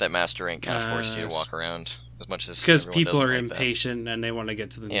Yeah. wish that Master Rank kind of forced you to walk around as much as Because everyone people doesn't are like that. impatient and they want to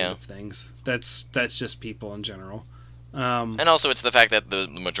get to the meat Yeah. of things. That's just people in general. And also, it's the fact that the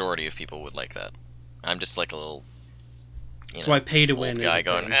majority of people would like that. I'm just like a little, That's why pay to old win is guy a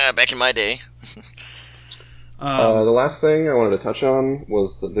going, thing. back in my day. The last thing I wanted to touch on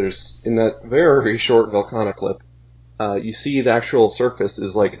was that there's, in that very short Velkhana clip, you see the actual surface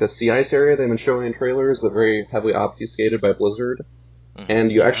is like the sea ice area they've been showing in trailers, but very heavily obfuscated by Blizzard.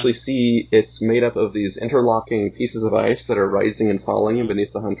 And you actually see it's made up of these interlocking pieces of ice that are rising and falling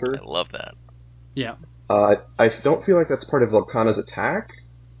beneath the hunter. I love that. Yeah. I don't feel like that's part of Velkhana's attack,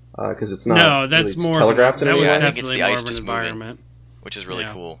 because it's not No, that's really more telegraphed in that any was way. I think it's definitely the more ice of an just moving. environment. Which is really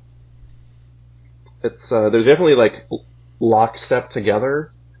Yeah. cool. It's they're definitely like lockstep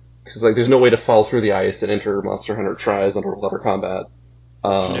together, because like there's no way to fall through the ice and enter Monster Hunter tries underwater combat.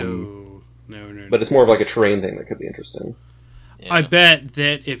 No. But it's more of like a terrain thing that could be interesting. Yeah. I bet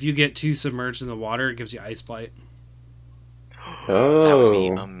that if you get too submerged in the water, it gives you ice blight. That would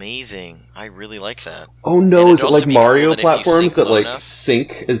be Oh. amazing. I really like that. Oh And no, it'd is it also like be cool Mario that if you platforms sink that low like enough-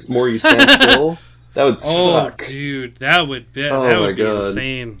 sink as more you stand still? That would Oh, suck. dude, that would be Oh that my would be God.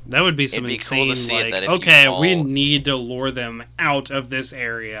 insane. That would be some It'd be cool insane. to see it like, that if you okay, fall- we need to lure them out of this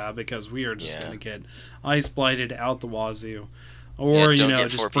area because we are just Yeah. going to get ice blighted out the wazoo, Yeah, or don't get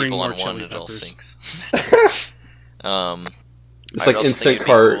just four bring people more on one chili and it all peppers. sinks. um, It's I like also think instant it'd be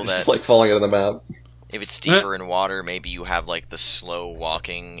cart, cool just that- like falling out of the map. If it's deeper in water, maybe you have like the slow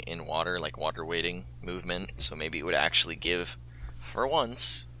walking in water, like water wading movement. So maybe it would actually give, for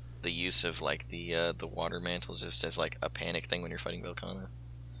once, the use of like the water mantle just as like a panic thing when you're fighting Velkhana.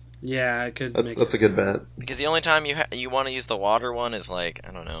 Yeah, it could make That's a good bet. Because the only time you want to use the water one is like,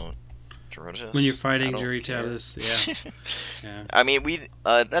 I don't know, Gerudos? when you're I fighting don't Jury care. Tatus. Yeah, yeah. I mean,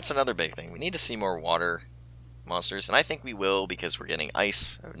 that's another big thing. We need to see more water monsters, and I think we will because we're getting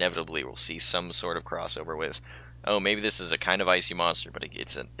ice. Inevitably, we'll see some sort of crossover with, oh, maybe this is a kind of icy monster, but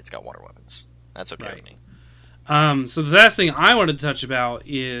it's got water weapons. That's okay Right. with me. So the last thing I wanted to touch about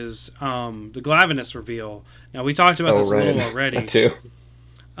is the Glavenus reveal. Now we talked about Oh, this a right. little already. That too.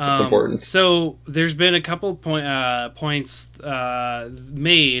 That's important. So there's been a couple points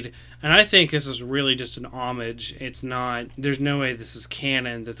made And I think this is really just an homage. It's not. There's no way this is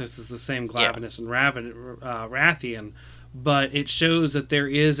canon that this is the same Glavenus and Rathian, but it shows that there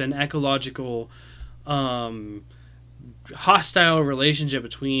is an ecological, hostile relationship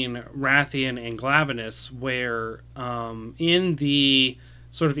between Rathian and Glavenus, where in the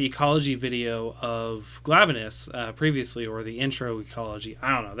sort of ecology video of Glavenus previously, or the intro ecology,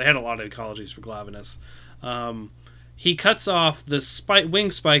 I don't know. They had a lot of ecologies for Glavenus. He cuts off the wing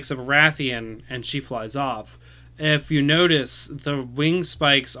spikes of Rathian, and she flies off. If you notice, the wing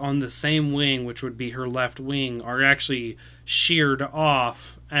spikes on the same wing, which would be her left wing, are actually sheared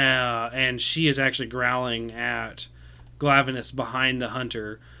off, and she is actually growling at Glavenus behind the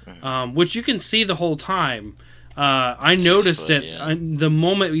hunter, which you can see the whole time. I noticed it the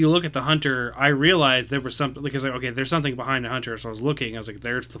moment you look at the hunter. I realized there was something, because okay, there's something behind the hunter. So I was looking. I was like,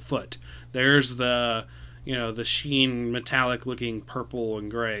 "There's the foot. There's the the sheen, metallic looking purple and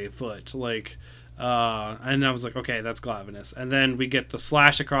gray foot." And I was like, "Okay, that's Glavenus." And then we get the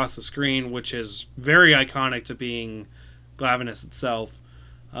slash across the screen, which is very iconic to being Glavenus itself.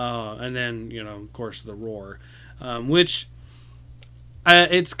 And then of course, the roar, which.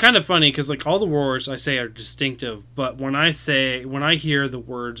 It's kind of funny because all the roars I say are distinctive, but when I hear the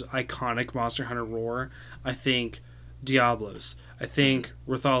words iconic Monster Hunter roar, I think Diablos, I think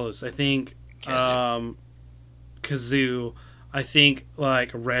Rathalos, I think Kazoo, I think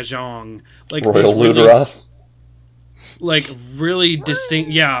Rajong, Royal Ludroth. Really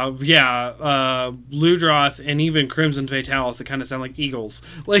distinct, Ludroth, and even Crimson Fatalis that kind of sound like eagles,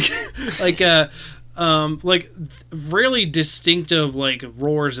 really distinctive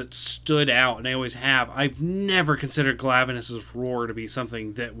roars that stood out, and they always have. I've never considered Glavenus's roar to be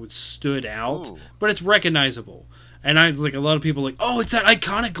something that would stood out. Ooh. But it's recognizable, and a lot of people oh, it's that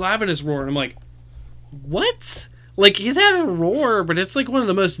iconic Glavenus roar, and I'm like, what? He's had a roar, but it's one of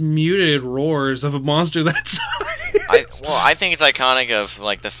the most muted roars of a monster that size. I think it's iconic of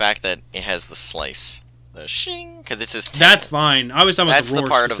the fact that it has the slice. The shing, because it's his tail. That's fine. I was talking about the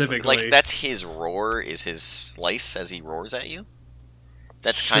roar specifically. That's his roar, is his slice as he roars at you.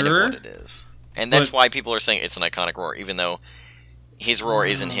 That's kind of what it is. And that's why people are saying it's an iconic roar, even though his roar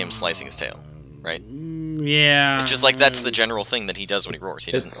isn't him slicing his tail, right? Yeah. It's just that's the general thing that he does when he roars.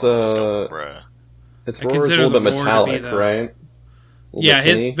 He doesn't go, bruh. Its roar is a little bit metallic, right? Yeah,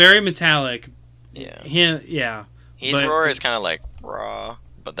 his very metallic. Yeah. His roar is kind of raw,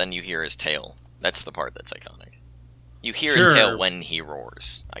 but then you hear his tail. That's the part that's iconic. You hear his tail when he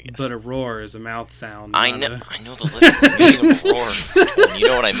roars, I guess. But a roar is a mouth sound. I know the literal meaning of roar. You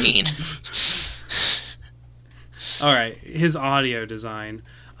know what I mean. All right, his audio design.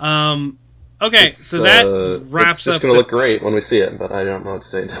 Okay, so that wraps up. It's just going to look great when we see it, but I don't know what to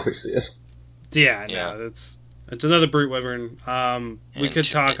say until we see it. Yeah, no, it's another Brute Wyvern. We could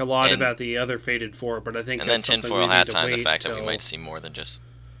talk a lot about the other Fated 4, but I think and that's then something Tinfoil we need Hat to Time, wait the fact till... that we might see more than just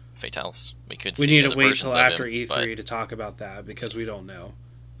Fatalis. We need to wait till after E3 to talk about that, because we don't know.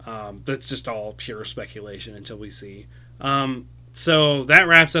 That's just all pure speculation until we see. So that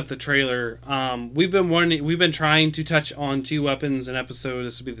wraps up the trailer. We've been trying to touch on 2 weapons an episode.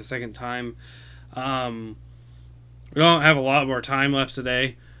 This will be the second time. We don't have a lot more time left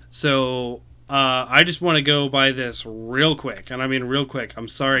today, so I just want to go by this real quick, and I mean real quick. I'm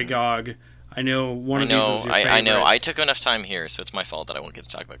sorry, GOG. I know one of these is your favorite. I know. I took enough time here, so it's my fault that I won't get to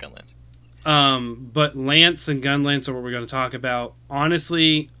talk about Gunlance. But Lance and Gunlance are what we're going to talk about.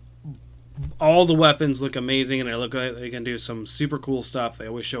 Honestly, all the weapons look amazing, and they look like they can do some super cool stuff. They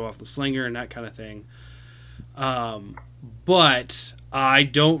always show off the slinger and that kind of thing. But I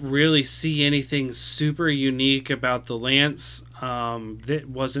don't really see anything super unique about the Lance that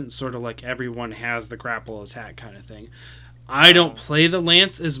wasn't sort of everyone has the grapple attack kind of thing. I don't play the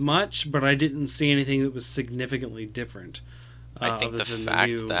Lance as much, but I didn't see anything that was significantly different. I think the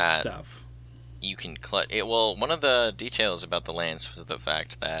fact that stuff. You can clutch it. Well, one of the details about the Lance was the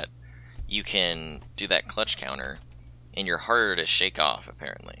fact that you can do that clutch counter, and you're harder to shake off.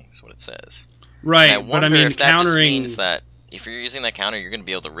 Apparently, is what it says. Right, but I mean, if that just means that if you're using that counter, you're going to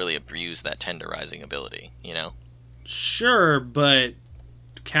be able to really abuse that tenderizing ability. Sure, but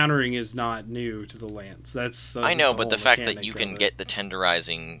countering is not new to the Lance. I know, but the fact that you can get the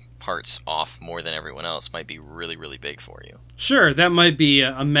tenderizing parts off more than everyone else might be really, really big for you. Sure, that might be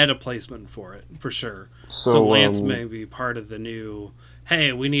a meta placement for it, for sure. So Lance may be part of the new,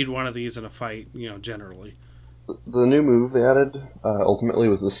 hey, we need one of these in a fight, generally. The new move they added ultimately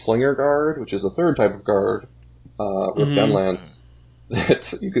was the Slinger Guard, which is a third type of guard with Gunlance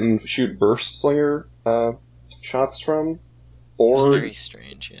that you can shoot burst slinger shots from. Or it's very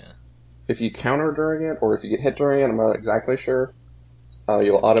strange, yeah. If you counter during it, or if you get hit during it, I'm not exactly sure.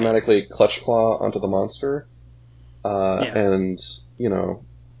 you'll Okay. automatically clutch claw onto the monster, Yeah. and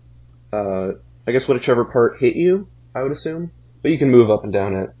I guess whichever part hit you, I would assume. But you can move up and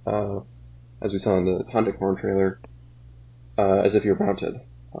down it, as we saw in the Honda Corn trailer, as if you're mounted.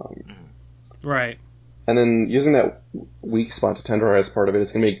 Right. And then using that weak spot to tenderize part of it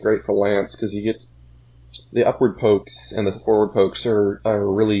is going to be great for Lance, because you get the upward pokes and the forward pokes are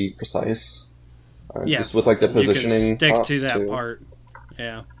really precise. Yes. Just with like the You positioning. can stick pops, to that too. part.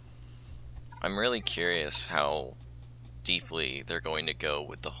 Yeah. I'm really curious how deeply they're going to go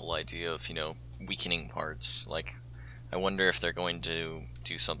with the whole idea of, weakening parts. Like, I wonder if they're going to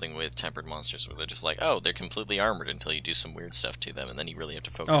do something with tempered monsters where they're just like, oh, they're completely armored until you do some weird stuff to them, and then you really have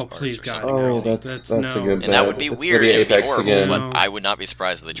to focus Oh, parts please, or God. something Oh, crazy. that's no. a good And that bet. would be It's weird, gonna it would be Apex horrible, again. but No. I would not be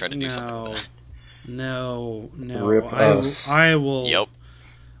surprised if they tried to do something with that. No. Rip us. I will. Yep.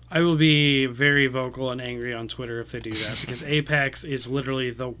 I will be very vocal and angry on Twitter if they do that, because Apex is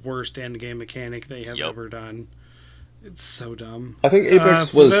literally the worst endgame mechanic they have Yep. ever done. It's so dumb. I think Apex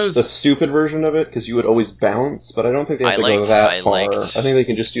For was those- the stupid version of it, because you would always bounce, but I don't think they have to go that far. I think they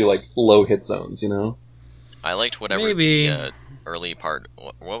can just do like low hit zones, I liked whatever Maybe. the early part.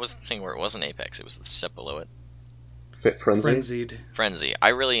 What was the thing where it wasn't Apex? It was the step below it. Fit Frenzy. Frenzied. Frenzy. I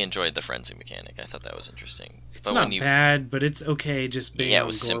really enjoyed the frenzy mechanic. I thought that was interesting. It's But not when you, bad, but it's okay just being Yeah, it on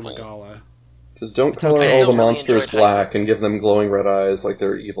was simple. Gormagala. Just don't It's color okay. I all still the really monsters enjoyed black and give them glowing red eyes like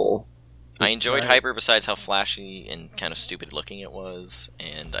they're evil. I enjoyed right. Hyper besides how flashy and kind of stupid looking it was,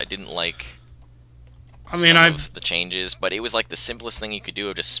 and I didn't like of the changes, but it was like the simplest thing you could do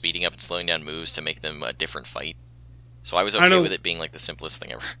of just speeding up and slowing down moves to make them a different fight. So I was okay with it being like the simplest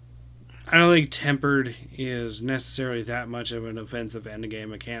thing ever. I don't think tempered is necessarily that much of an offensive endgame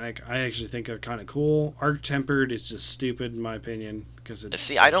mechanic. I actually think they're kind of cool. Arc tempered is just stupid in my opinion because it's.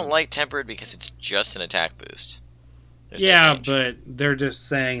 See, I don't like tempered because it's just an attack boost. There's no Yeah, change. but they're just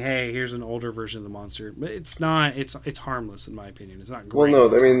saying, "Hey, here's an older version of the monster." But it's not. It's harmless in my opinion. It's not great. Well,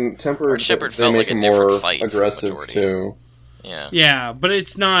 no, I mean, tempered, Art Shepherd they felt make like a them different more fight for the aggressive, majority. too. Yeah. Yeah, but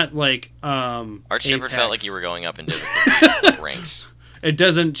it's not like Art Shepherd Apex. felt like you were going up into the ranks. It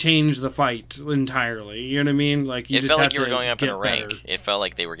doesn't change the fight entirely. You know what I mean? Like you It just felt have like you were to going up in get a rank. better. It felt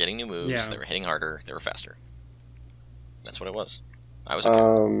like they were getting new moves, Yeah. they were hitting harder, they were faster. That's what it was. I was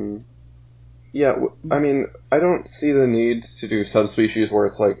okay. Yeah, I mean, I don't see the need to do subspecies where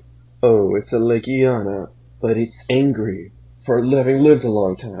it's like, oh, it's a Legiana, but it's angry for having lived a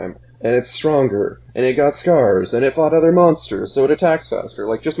long time, and it's stronger, and it got scars, and it fought other monsters, so it attacks faster.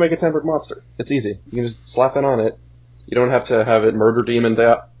 Like, just make a tempered monster. It's easy. You can just slap it on it. You don't have to have it murder demon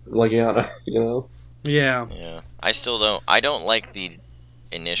Legiana, Yeah. Yeah. I don't like the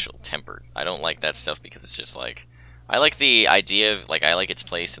initial tempered. I don't like that stuff because it's just like, I like the idea of, I like its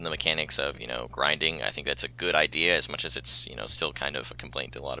place in the mechanics of, grinding. I think that's a good idea as much as it's, still kind of a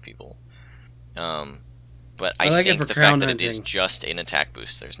complaint to a lot of people. But I like it think for the crown fact that it is hunting. just an attack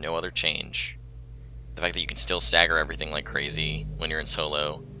boost, there's no other change. The fact that you can still stagger everything like crazy when you're in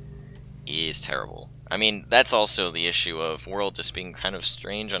solo is terrible. I mean, that's also the issue of World just being kind of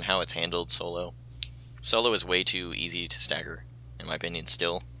strange on how it's handled solo. Solo is way too easy to stagger, in my opinion,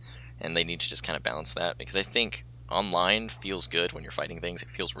 still. And they need to just kind of balance that, because I think online feels good when you're fighting things. It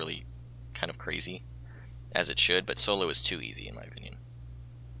feels really kind of crazy, as it should, but solo is too easy, in my opinion.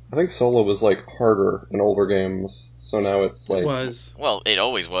 I think solo was, harder in older games, so now it's, It was. Well, it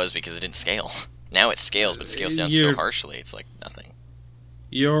always was because it didn't scale. Now it scales, but it scales down so You're- harshly, it's like nothing.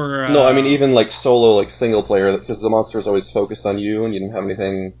 Your No, I mean, even, solo, single player, because the monster is always focused on you, and you didn't have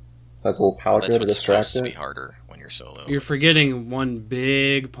anything that's a little palette That's grid to what's distract supposed to be it. harder when you're solo. You're forgetting one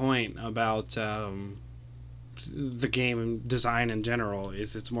big point about the game design in general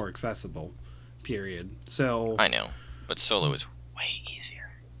is it's more accessible. Period. So I know, but solo is way easier.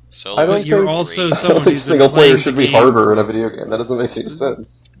 Solo I don't is you're think- also I don't someone think who's been single player playing should the be game harder in a for- video game. That doesn't make any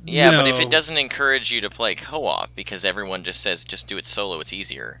sense. Yeah, but if No. it doesn't encourage you to play co-op because everyone just says just do it solo, it's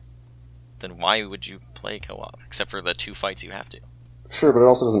easier, then why would you play co-op? Except for the 2 fights you have to. Sure, but it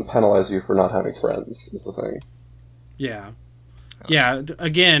also doesn't penalize you for not having friends, is the thing. Yeah. Yeah,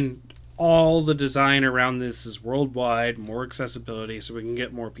 again, all the design around this is worldwide, more accessibility, so we can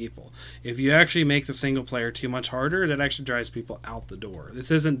get more people. If you actually make the single player too much harder, that actually drives people out the door.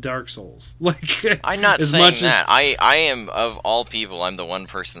 This isn't Dark Souls. I'm not as saying much that. I am, of all people, I'm the one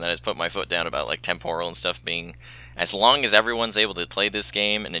person that has put my foot down about temporal and stuff being, as long as everyone's able to play this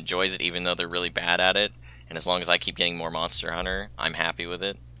game and enjoys it even though they're really bad at it, and as long as I keep getting more Monster Hunter, I'm happy with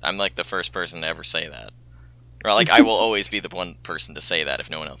it. I'm the first person to ever say that. Or I will always be the one person to say that if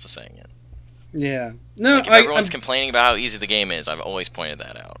no one else is saying it. Yeah. No, If everyone's complaining about how easy the game is, I've always pointed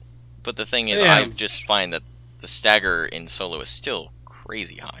that out. But the thing is, Yeah. I just find that the stagger in solo is still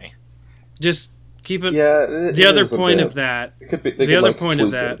crazy high. Just keep it. Yeah, The other point of that. The other point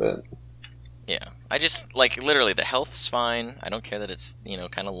of that. Yeah, I just like literally the health's fine. I don't care that it's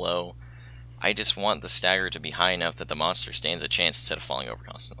kind of low. I just want the stagger to be high enough that the monster stands a chance instead of falling over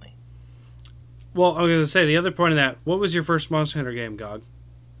constantly. Well, I was gonna say the other point of that. What was your first Monster Hunter game, Gog?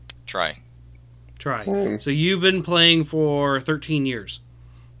 Try. So you've been playing for 13 years,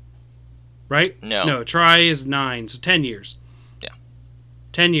 right? No. Try is 9, so 10 years. Yeah.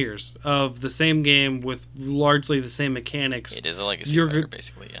 10 years of the same game with largely the same mechanics. It is a legacy fighter,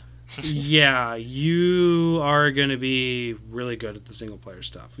 basically, yeah. Yeah, you are going to be really good at the single player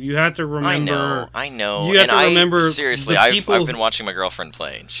stuff. You have to remember. I know. You have to remember. Seriously, I've been watching my girlfriend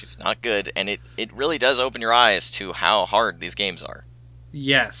play, and she's not good, and it really does open your eyes to how hard these games are.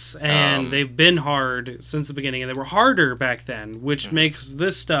 Yes, and they've been hard since the beginning, and they were harder back then, which makes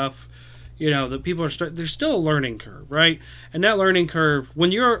this stuff, that people are there's still a learning curve, right? And that learning curve,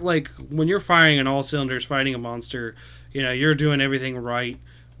 when you're firing on all cylinders, fighting a monster, you're doing everything right.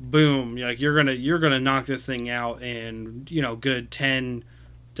 Boom! You're gonna knock this thing out in good 10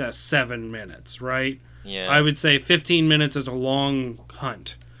 to 7 minutes, right? Yeah. I would say 15 minutes is a long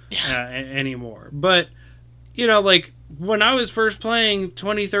hunt anymore, but when I was first playing,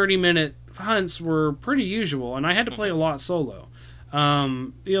 20-30 minute hunts were pretty usual, and I had to play a lot solo.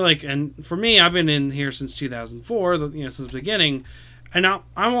 And for me, I've been in here since 2004, since the beginning, and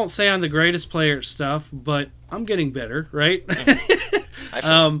I won't say I'm the greatest player at stuff, but I'm getting better, right? But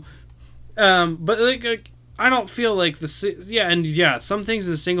I don't feel like some things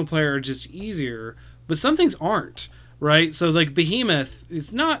in single player are just easier, but some things aren't. Right, so Behemoth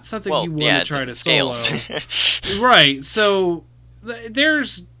is not something you want to try to solo. Right, so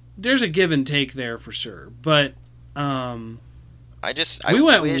there's a give and take there for sure, but I we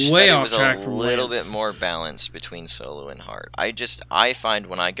went wish way that off it was track a from little Lance. bit more balanced between solo and hard. I find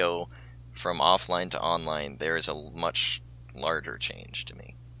when I go from offline to online, there is a much larger change to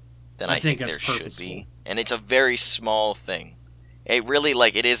me than I think there should be, and it's a very small thing. It really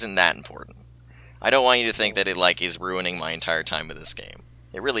it isn't that important. I don't want you to think that it is ruining my entire time with this game.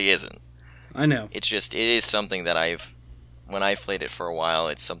 It really isn't. I know. It's just, it is something that when I've played it for a while,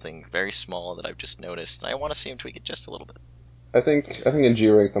 it's something very small that I've just noticed, and I want to see him tweak it just a little bit. I think in G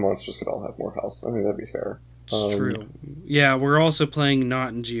rank the monsters could all have more health. I think that'd be fair. It's true. Yeah, we're also playing not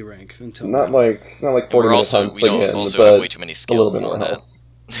in G rank until not like 40 minutes hunts we don't again, also but have way too many skills a little bit more health.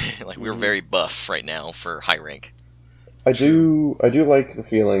 We're very buff right now for high rank. I do like the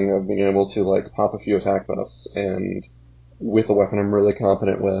feeling of being able to pop a few attack buffs and with a weapon I'm really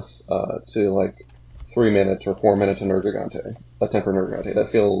competent with to 3-minute or 4-minute Energigante, a temper Energigante.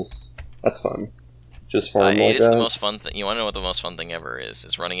 That's fun. Just fun it is the most fun thing. You want to know what the most fun thing ever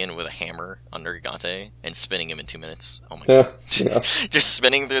is running in with a hammer on Energigante and spinning him in 2 minutes. Oh my god. Yeah. Just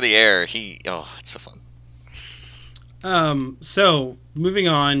spinning through the air. It's so fun. So moving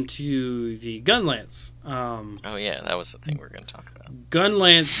on to the Gunlance. That was the thing we were going to talk about.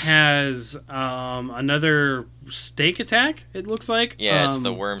 Gunlance has another stake attack. It looks like. Yeah, it's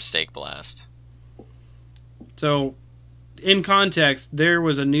the Worm Stake Blast. So, in context, there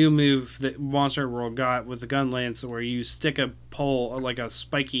was a new move that Monster World got with the Gunlance, where you stick a pole, a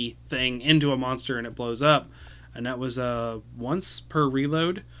spiky thing, into a monster and it blows up, and that was once per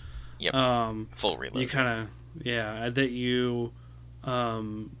reload. Yep. Full reload. You that you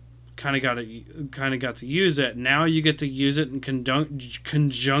kind of got to use it. Now you get to use it in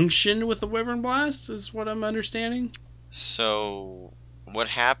conjunction with the Wyvern Blast, is what I'm understanding. So what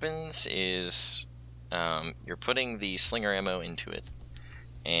happens is you're putting the slinger ammo into it,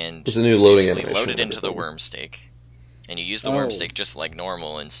 and it's a new loading animation. Load it into the worm stake, and you use the worm stake just like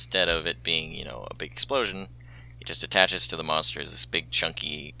normal. Instead of it being a big explosion, it just attaches to the monster as this big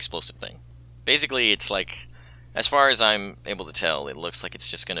chunky explosive thing. Basically, it's as far as I'm able to tell, it looks like it's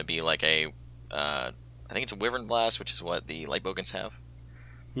just going to be I think it's a Wyvern Blast, which is what the light bogans have.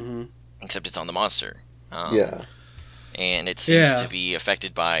 Mm-hmm. Except it's on the monster. And it seems to be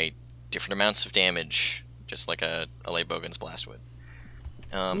affected by different amounts of damage, just like a light bogan's blast would.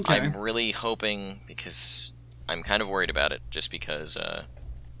 Okay. I'm really hoping, because I'm kind of worried about it, just because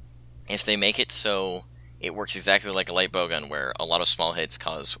if they make it so it works exactly like a light bowgun, where a lot of small hits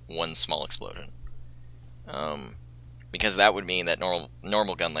cause one small explosion. Because that would mean that normal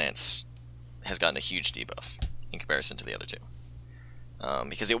Gunlance has gotten a huge debuff in comparison to the other two.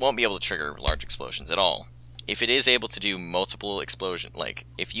 Because it won't be able to trigger large explosions at all. If it is able to do multiple explosions,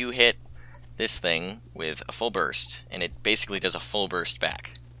 if you hit this thing with a full burst, and it basically does a full burst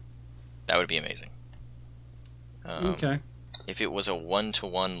back, that would be amazing. Okay. If it was a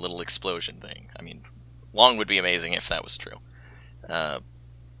 1-to-1 little explosion thing, Long would be amazing if that was true.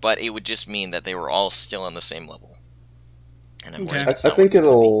 But it would just mean that they were all still on the same level. And I'm worried I that's not think what it's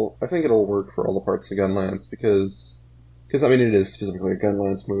gonna I think it'll work for all the parts of Gunlance because I mean it is specifically a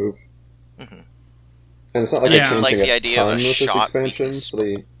Gunlance move, be. Mhm. and it's not like Yeah. they're changing Like the a idea of ton a with this shot expansion,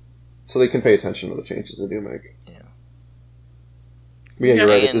 weakness. so they can pay attention to the changes they do make. Yeah. But yeah, you're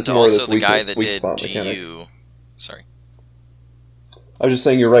right. And This is more of also this the guy weak that did spot mechanic. GU. Sorry. I was just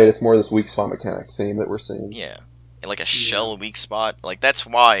saying you're right. It's more this weak spot mechanic theme that we're seeing. Yeah. Like a shell weak spot. Like, that's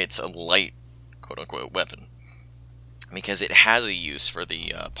why it's a light, quote-unquote, weapon. Because it has a use for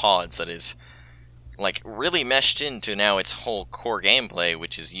the pods that is, like, really meshed into now its whole core gameplay,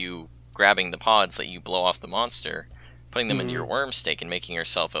 which is you grabbing the pods that you blow off the monster, putting them into your worm stake, and making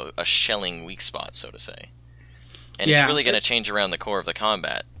yourself a shelling weak spot, so to say. And it's Yeah. really going to change around the core of the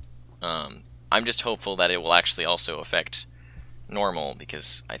combat. I'm just hopeful that it will actually also affect normal,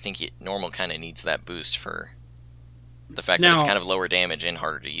 because I think normal kind of needs that boost for the fact that it's Now- kind of lower damage and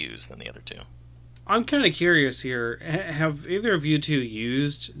harder to use than the other two. I'm kind of curious here. Have either of you two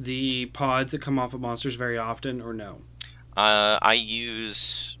used the pods that come off of monsters very often, or no? I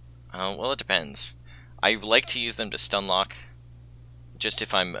use... well, it depends. I like to use them to stun lock, just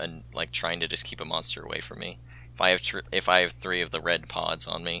if I'm like trying to just keep a monster away from me. If I have 3 of the red pods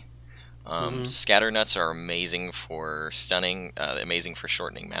on me. Scatter nuts are amazing for stunning, amazing for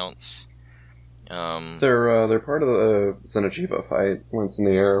shortening mounts. They're part of the Xeno'jiiva fight when it's in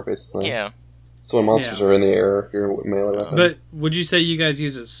the air, basically. Yeah. So when monsters are in the air, if you're a melee weapon. But would you say you guys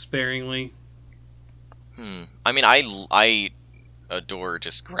use it sparingly? I mean, I adore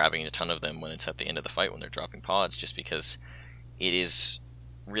just grabbing a ton of them when it's at the end of the fight when they're dropping pods, just because it is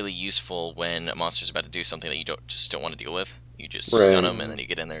really useful when a monster's about to do something that you don't want to deal with. You just stun them and then you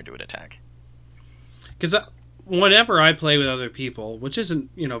get in there and do an attack. Because whenever I play with other people, which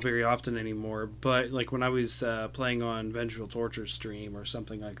isn't very often anymore, but like when I was playing on Vengeful Torture stream or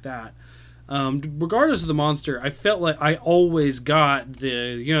something like that, regardless of the monster, I felt like I always got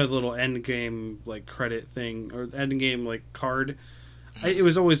the the little end game like credit thing or end game like card. It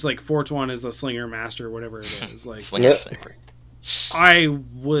was always like Fortuan is the Slinger Master or whatever it is. Like Slinger Sniper. I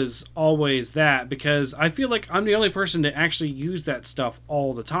was always that because I feel like I'm the only person to actually use that stuff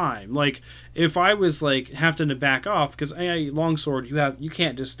all the time. Like if I was like having to back off because longsword, you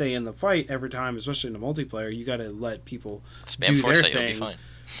can't just stay in the fight every time, especially in a multiplayer. You got to let people Spam do their Foresight, you'll be thing. fine.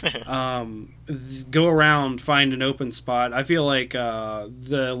 Go around, find an open spot. I feel like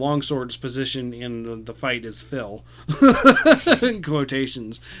the longsword's position in the fight is fill. In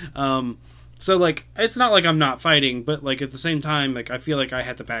quotations. So, like, it's not like I'm not fighting, but, like, at the same time, like, I feel like I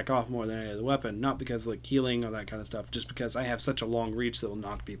had to back off more than any other weapon. Not because, like, healing or that kind of stuff, just because I have such a long reach that will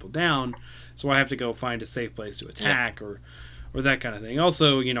knock people down, so I have to go find a safe place to attack or that kind of thing.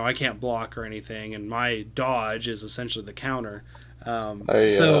 Also, I can't block or anything, and my dodge is essentially the counter.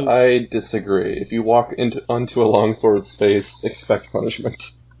 I disagree. If you walk onto a longsword space, expect punishment.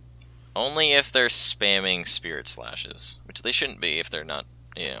 Only if they're spamming spirit slashes, which they shouldn't be if they're not,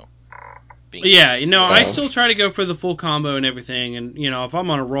 being Yeah, used. I still try to go for the full combo and everything, and if I'm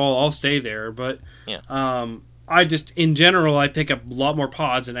on a roll, I'll stay there. But I just, in general, I pick up a lot more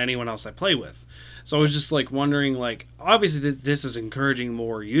pods than anyone else I play with. So I was just like wondering, like, obviously this is encouraging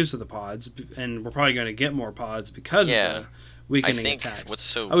more use of the pods, and we're probably going to get more pods because of the weakening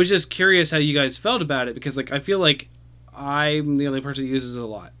attacks. I was just curious how you guys felt about it because, like, I feel like I'm the only person who uses it a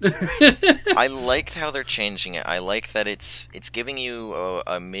lot. I like how they're changing it. I like that it's giving you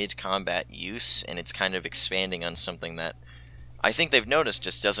a mid-combat use, and it's kind of expanding on something that I think they've noticed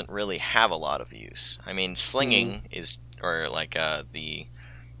just doesn't really have a lot of use. I mean, slinging is, or like the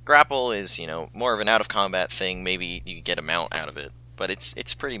grapple is, more of an out-of-combat thing. Maybe you get a mount out of it, but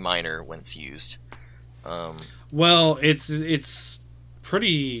it's pretty minor when it's used. Well, it's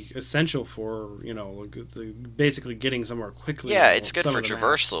pretty essential for basically getting somewhere quickly. Yeah, it's good for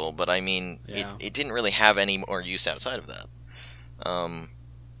traversal, but I mean, Yeah. it didn't really have any more use outside of that.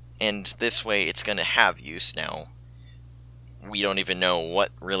 And this way, it's going to have use now. We don't even know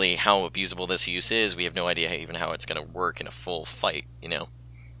how abusable this use is. We have no idea even how it's going to work in a full fight.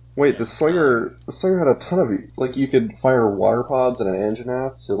 Wait, the Slinger had a ton of you could fire water pods and an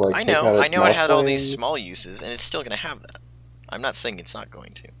Anjanath to I know it had all these small uses, and it's still going to have that. I'm not saying it's not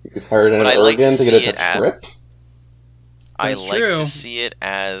going to. You could fire it in again to get it to trip. I like to see it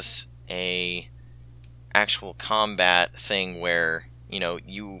as a actual combat thing where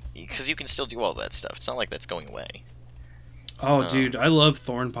because you can still do all that stuff. It's not like that's going away. Oh, dude, I love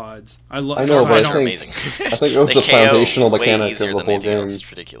thorn pods. I know, Thorn but pods I are think amazing. I think it was the foundational mechanic of the whole game. It's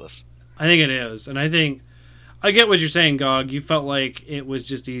ridiculous. I think it is, and I think I get what you're saying, Gog. You felt like it was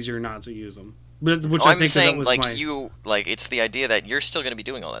just easier not to use them. which Oh, I I'm think saying that was like my... it's the idea that you're still going to be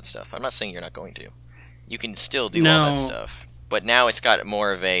doing all that stuff. I'm not saying you're not going to. You can still do No. all that stuff, but now it's got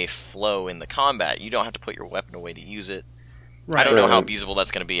more of a flow in the combat. You don't have to put your weapon away to use it. Right. I don't know how Right. feasible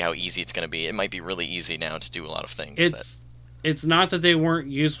that's going to be, how easy it's going to be. It might be really easy now to do a lot of things. It's not that they weren't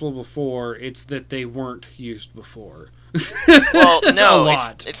useful before, it's that they weren't used before. Well, no, A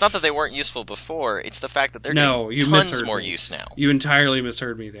lot. it's not that they weren't useful before. It's the fact that they're No, you getting tons misheard more me. use now. You entirely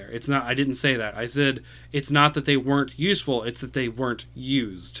misheard me there. It's not. I didn't say that. I said it's not that they weren't useful. It's that they weren't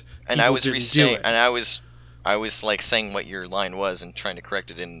used. And People I was didn't do saying, it. and I was like saying what your line was and trying to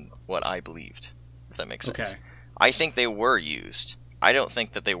correct it in what I believed. If that makes sense. Okay. I think they were used. I don't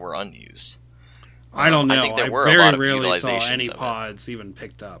think that they were unused. I don't know. I think there were a very lot of rarely saw utilizations any of it. pods even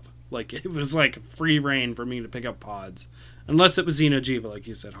picked up. Like it was like free reign for me to pick up pods, unless it was Xeno'jiiva, like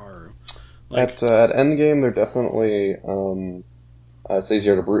you said, Haru. Like, At endgame, they're definitely it's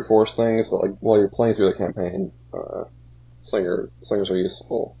easier to brute force things, but like while you're playing through the campaign, slingers are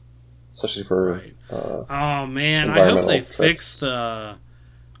useful, especially for right. Oh man, I hope they fix the.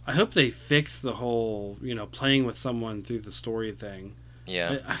 I hope they fix the whole, playing with someone through the story thing.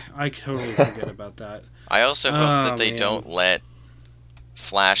 Yeah. I totally forget about that. I also hope that they man. don't let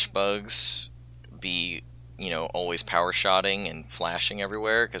flash bugs be, always power shotting and flashing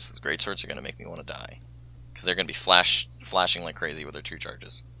everywhere, because the greatswords are going to make me want to die. Because they're going to be flashing like crazy with their true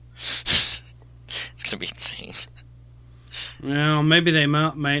charges. It's going to be insane. Well, maybe they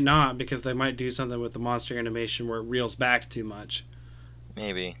might not, because they might do something with the monster animation where it reels back too much.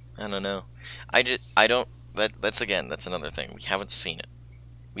 Maybe. I don't know. That's another thing. We haven't seen it.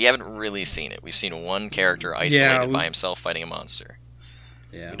 We haven't really seen it. We've seen one character isolated by himself fighting a monster.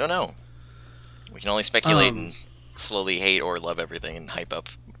 Yeah. We don't know. We can only speculate and slowly hate or love everything and hype up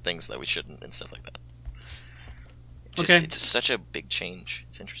things that we shouldn't and stuff like that. It's such a big change.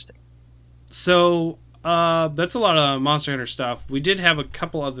 It's interesting. So, that's a lot of Monster Hunter stuff. We did have a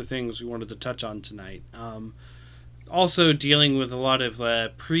couple other things we wanted to touch on tonight. Also dealing with a lot of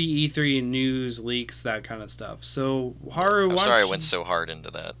pre-E3 news leaks, that kind of stuff. So, Haru, I'm sorry I went so hard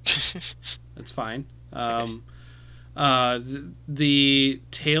into that. That's fine. The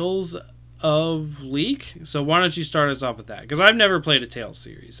Tales of leak. So why don't you start us off with that? Because I've never played a Tales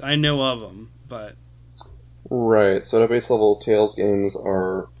series. I know of them, but... Right, so at a base level, Tales games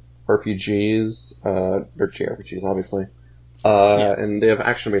are RPGs, they're JRPGs, obviously. And they have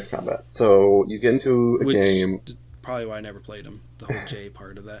action-based combat. So you get into a game... Probably why I never played them. The whole J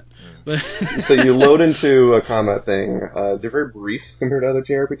part of that. But so you load into a combat thing. They're very brief compared to other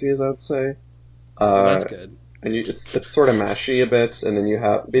JRPGs, I would say. That's good. And it's sort of mashy a bit, and then you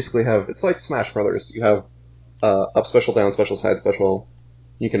basically have it's like Smash Brothers. You have up special, down special, side special.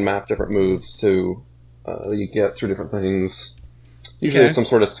 You can map different moves to you get through different things. Usually there's some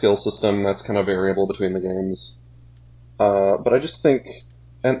sort of skill system that's kind of variable between the games. But I just think,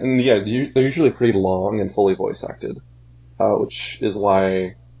 and yeah, they're usually pretty long and fully voice acted, which is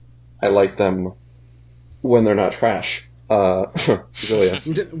why I like them when they're not trash. So yeah.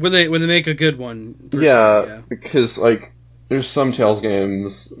 When they make a good one. Yeah, because like there's some Tales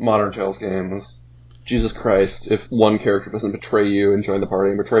games, modern Tales games. Jesus Christ, if one character doesn't betray you and join the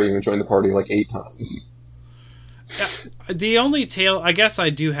party, and betray you and join the party like 8 times. Yeah, the only Tale, I guess I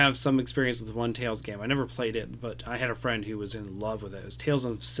do have some experience with one Tales game. I never played it, but I had a friend who was in love with it. It was Tales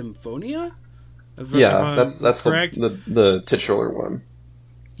of Symphonia? Yeah, that's correct? the titular one.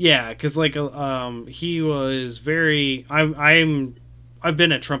 Yeah, because like he was very. I've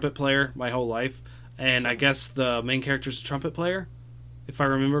been a trumpet player my whole life, and I guess the main character's a trumpet player, if I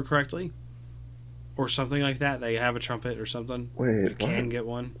remember correctly, or something like that. They have a trumpet or something. Wait, you can get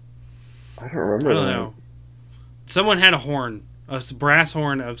one. I don't remember. I don't know. Someone had a horn, a brass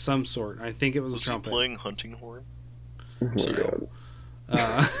horn of some sort. I think it was a trumpet. He playing hunting horn?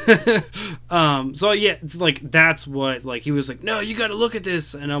 Oh so yeah, like that's what like he was like. No, you got to look at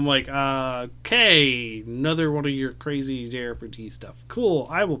this, and I'm like, okay, another one of your crazy JRPG stuff. Cool,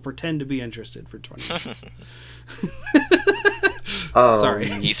 I will pretend to be interested for 20 minutes. Sorry,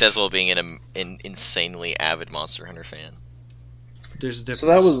 he says while being an insanely avid Monster Hunter fan. There's a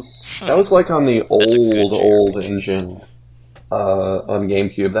difference. So that was like on the old engine on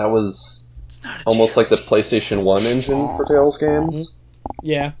GameCube. That was almost like the PlayStation 1 engine for Tales games.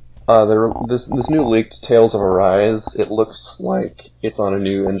 Yeah. This new leaked Tales of Arise, it looks like it's on a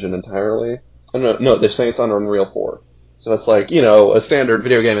new engine entirely. No, they're saying it's on Unreal 4. So it's like, a standard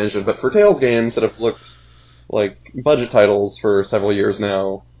video game engine, but for Tales games that have looked like budget titles for several years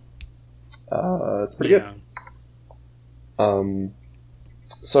now, it's pretty good.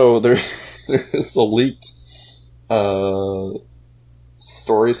 So there's a leaked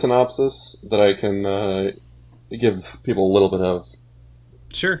story synopsis that I can give people a little bit of.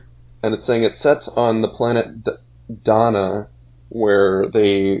 Sure. And it's saying it's set on the planet Dana, where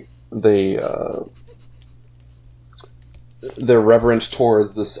they're reverent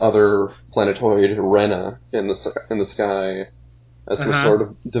towards this other planetoid, Rena, in the sky, as some sort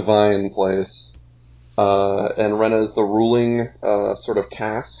of divine place. And Rena is the ruling sort of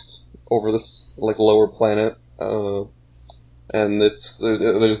caste over this like lower planet. And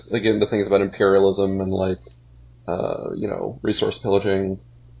there's again the things about imperialism and like resource pillaging.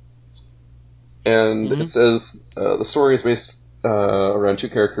 And it says the story is based around two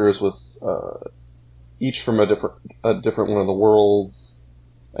characters with each from a different one of the worlds,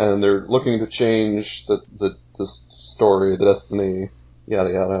 and they're looking to change the story, the destiny,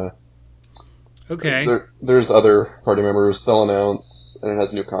 yada yada. Okay. There's other party members they'll announce, and it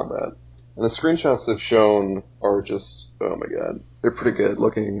has new combat. And the screenshots they've shown are just, oh my god, they're pretty good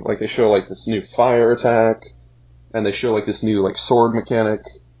looking. Like they show like this new fire attack, and they show like this new like sword mechanic,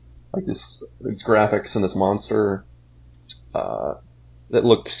 like these graphics and this monster. That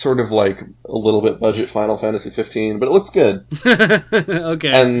looks sort of like a little bit budget Final Fantasy 15, but it looks good.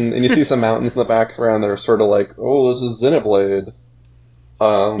 Okay. And you see some mountains in the background that are sort of like, oh, this is Xenoblade.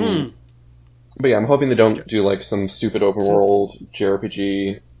 But yeah, I'm hoping they don't do like some stupid open world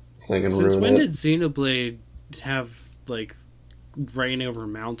JRPG thing and ruin it. Since when did Xenoblade have like rain over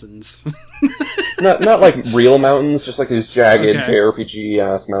mountains? not like real mountains, just like these jagged JRPG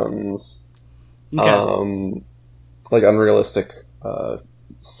ass mountains. Okay. Like unrealistic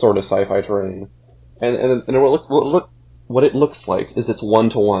sort of sci-fi terrain. And what it looks like is it's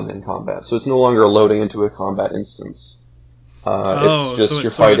 1-to-1 in combat, so it's no longer loading into a combat instance. It's just so it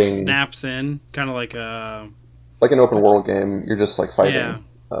you're sort fighting. of snaps in, kind of like a like an open world game. You're just like fighting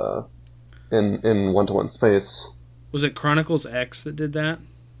in 1-to-1 space. Was it Chronicles X that did that?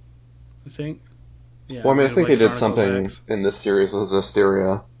 I think. Yeah. Well, I mean, I think they did Chronicles something X. in this series with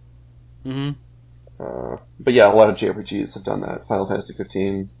Zestiria. Mm-hmm. But yeah, a lot of JRPGs have done that. Final Fantasy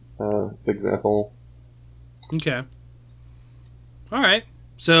 15 is a big example. Okay. All right.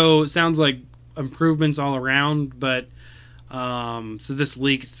 So it sounds like improvements all around, but so this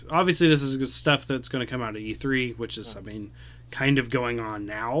leaked. Obviously, this is stuff that's going to come out of E3, which is, I mean, kind of going on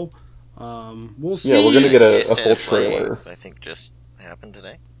now. We'll see. Yeah, we're going to get a State full of Play, trailer. I think just happened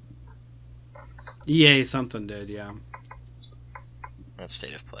today. EA something did, yeah. That's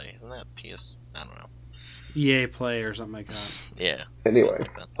State of Play, isn't that PS? I don't know. EA Play or something like that. Yeah. Anyway,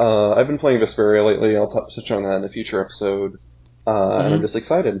 Like I've been playing Vesperia lately. I'll touch on that in a future episode. And I'm just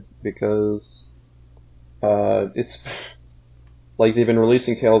excited because it's like they've been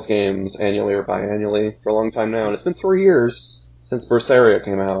releasing Tales games annually or biannually for a long time now, and it's been 3 years since Berseria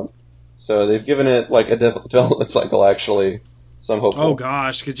came out. So they've given it like a development cycle, actually. So I'm hopeful. Oh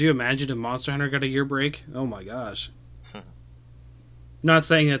gosh, could you imagine if Monster Hunter got a year break? Oh my gosh. Not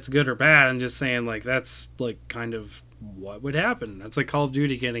saying that's good or bad, I'm just saying like that's like kind of what would happen. That's like Call of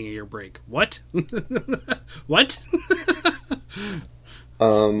Duty getting a year break. What? What? I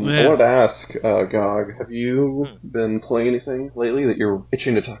wanted to ask, Gog, have you been playing anything lately that you're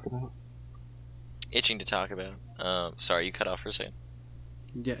itching to talk about? Itching to talk about. Sorry, you cut off for a second.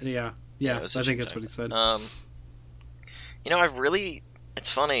 Yeah. I think that's what he said. I've really.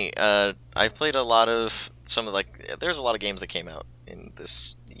 It's funny. I played a lot of some of there's a lot of games that came out in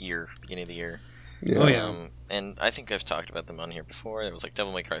this year, beginning of the year. Yeah. Oh yeah. And I think I've talked about them on here before. It was like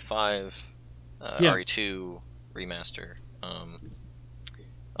Devil May Cry 5, Yeah. RE2 remaster.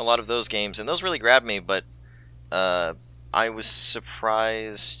 A lot of those games, and those really grabbed me. But I was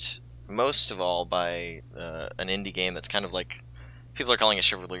surprised most of all by an indie game that's kind of like people are calling it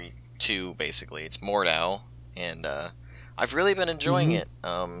Chivalry 2. Basically, it's Mordhau, and I've really been enjoying it.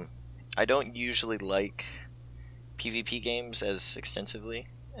 I don't usually like PvP games as extensively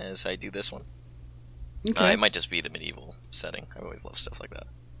as I do this one. Okay. It might just be the medieval setting. I always love stuff like that,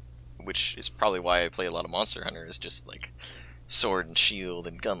 which is probably why I play a lot of Monster Hunter. Is just like sword and shield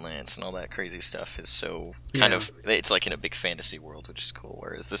and gun lance and all that crazy stuff is so kind of it's like in a big fantasy world, which is cool.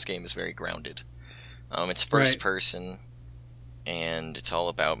 Whereas this game is very grounded. It's first person, and it's all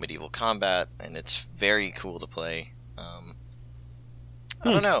about medieval combat, and it's very cool to play. I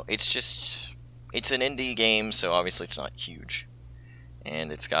don't know. It's an indie game, so obviously it's not huge,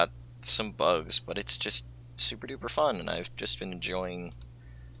 and it's got some bugs, but it's just super duper fun, and I've just been enjoying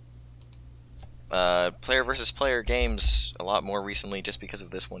player versus player games a lot more recently just because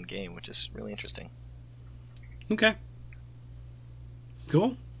of this one game, which is really interesting. Okay.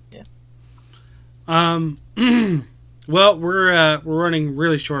 Cool. Yeah. Well, we're running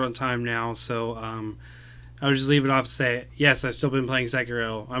really short on time now, so I would just leave it off to say, yes, I've still been playing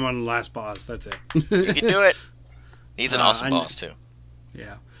Sekiro. I'm on the last boss. That's it. You can do it. He's an awesome boss too.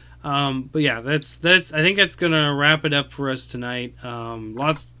 Yeah. But yeah, that's. I think that's gonna wrap it up for us tonight.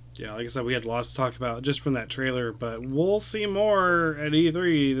 Lots. Yeah, like I said, we had lots to talk about just from that trailer, but we'll see more at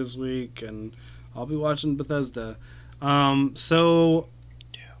E3 this week, and I'll be watching Bethesda. Haru,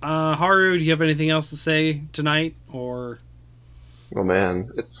 do you have anything else to say tonight, or? Oh man,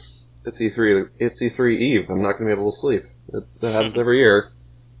 it's E3. It's E3 Eve. I'm not gonna be able to sleep. That happens every year.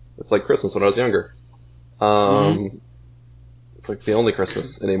 It's like Christmas when I was younger. It's like the only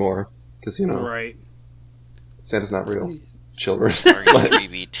Christmas anymore because right. Santa's not real. Children. Are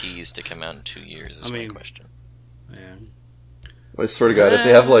E3 teased to come out in 2 years? Is my question. Yeah. I swear to God, if they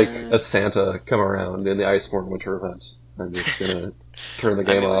have like a Santa come around in the Iceborne Winter event, I'm just gonna turn the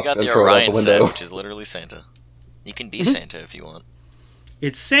game off we got and the throw it out Orion the window. set, which is literally Santa. You can be Santa if you want.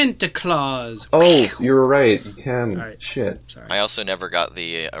 It's Santa Claus. Oh, you're right. You can. Right. Shit. Sorry. I also never got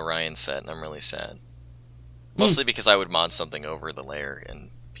the Orion set, and I'm really sad. Mostly because I would mod something over the layer in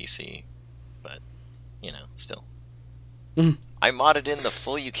PC, but still. I modded in the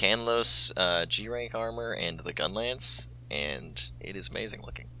full Yukanlos G-rank armor and the gun lance, and it is amazing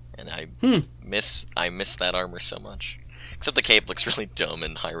looking. And I miss that armor so much. Except the cape looks really dumb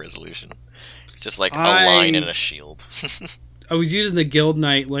in high resolution. It's just like a line and a shield. I was using the Guild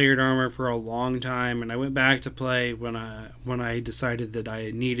Knight layered armor for a long time, and I went back to play when I decided that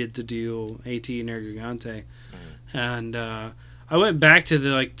I needed to do AT and Nergigante, and I went back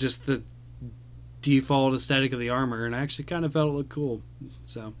to just the default aesthetic of the armor, and I actually kind of felt it looked cool.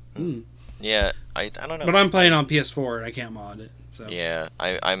 So yeah, I don't know. But I'm playing on PS4 and I can't mod it. So yeah,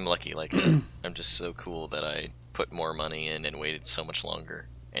 I'm lucky like that. I'm just so cool that I put more money in and waited so much longer,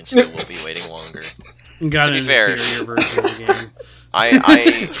 and still will be waiting longer. Got to be an fair, inferior version of the game.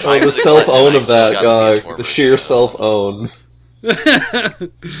 I the self-own of that, God. The sheer self-own.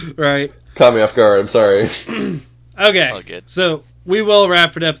 Right. Caught me off guard, I'm sorry. Okay, all good. So we will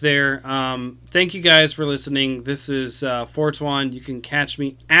wrap it up there. Thank you guys for listening. This is Fortuan. You can catch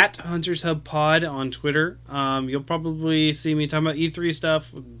me at Hunters Hub Pod on Twitter. You'll probably see me talking about E3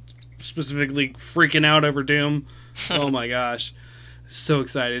 stuff, specifically freaking out over Doom. Oh my gosh. So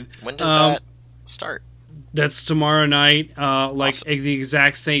excited. When does that start? That's tomorrow night, Awesome. at the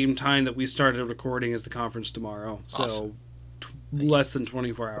exact same time that we started recording as the conference tomorrow. So Awesome. Less than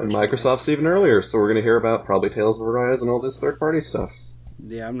 24 hours. And Microsoft's even earlier, so we're going to hear about probably Tales of Arise and all this third-party stuff.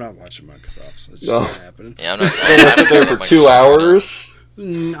 Yeah, I'm not watching Microsoft, so it's just No. not happening. Yeah, I'm not. Don't sit there for 2 hours.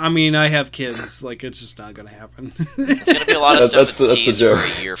 I mean, I have kids. It's just not going to happen. It's going to be a lot of stuff That's that's the teased joke. for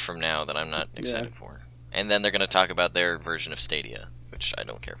a year from now that I'm not excited for. And then they're going to talk about their version of Stadia, which I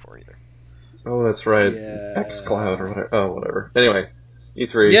don't care for either. Oh, that's right. Yeah. xCloud or whatever. Oh, whatever. Anyway,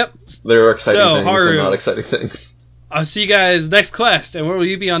 E3. Yep. There are exciting So, things Haru. and not exciting things. I'll see you guys next quest. And where will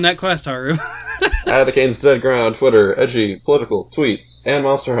you be on that quest, Haru? At Kane's Dead Ground, Twitter, edgy, political, tweets, and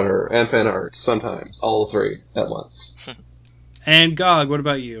Monster Hunter, and fan art, sometimes. All three at once. And Gog, what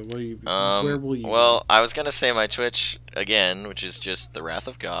about you? Where will you Well, I was going to say my Twitch again, which is just The Wrath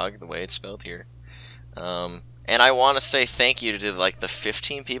of Gog, the way it's spelled here. And I want to say thank you to the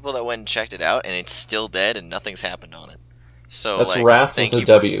 15 people that went and checked it out, and it's still dead and nothing's happened on it. So That's Wrath thank with you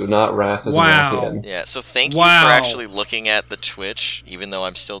a W, not Wrath as Wow. an Rathian. Yeah, so thank you Wow. for actually looking at the Twitch, even though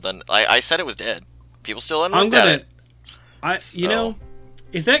I'm still done. I said it was dead. People still haven't I'm looked at gonna. it. You know,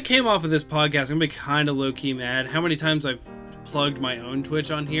 if that came off of this podcast, I'm gonna be kind of low key mad. How many times I've plugged my own Twitch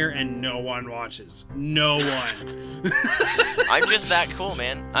on here and no one watches? No one. I'm just that cool,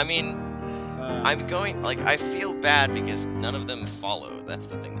 man. I mean, I'm going I feel bad because none of them follow. That's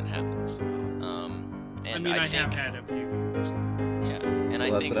the thing that happens. And I think, have had a few viewers. yeah, and Well, I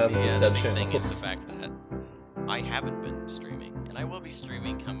that's think what happens with the dead big thing is the channels. fact that I haven't been streaming, and I will be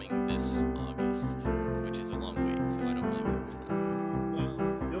streaming coming this August, which is a long wait, so I don't blame you for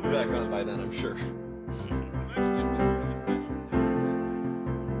that. You'll be back on by then, I'm sure. I'm actually gonna be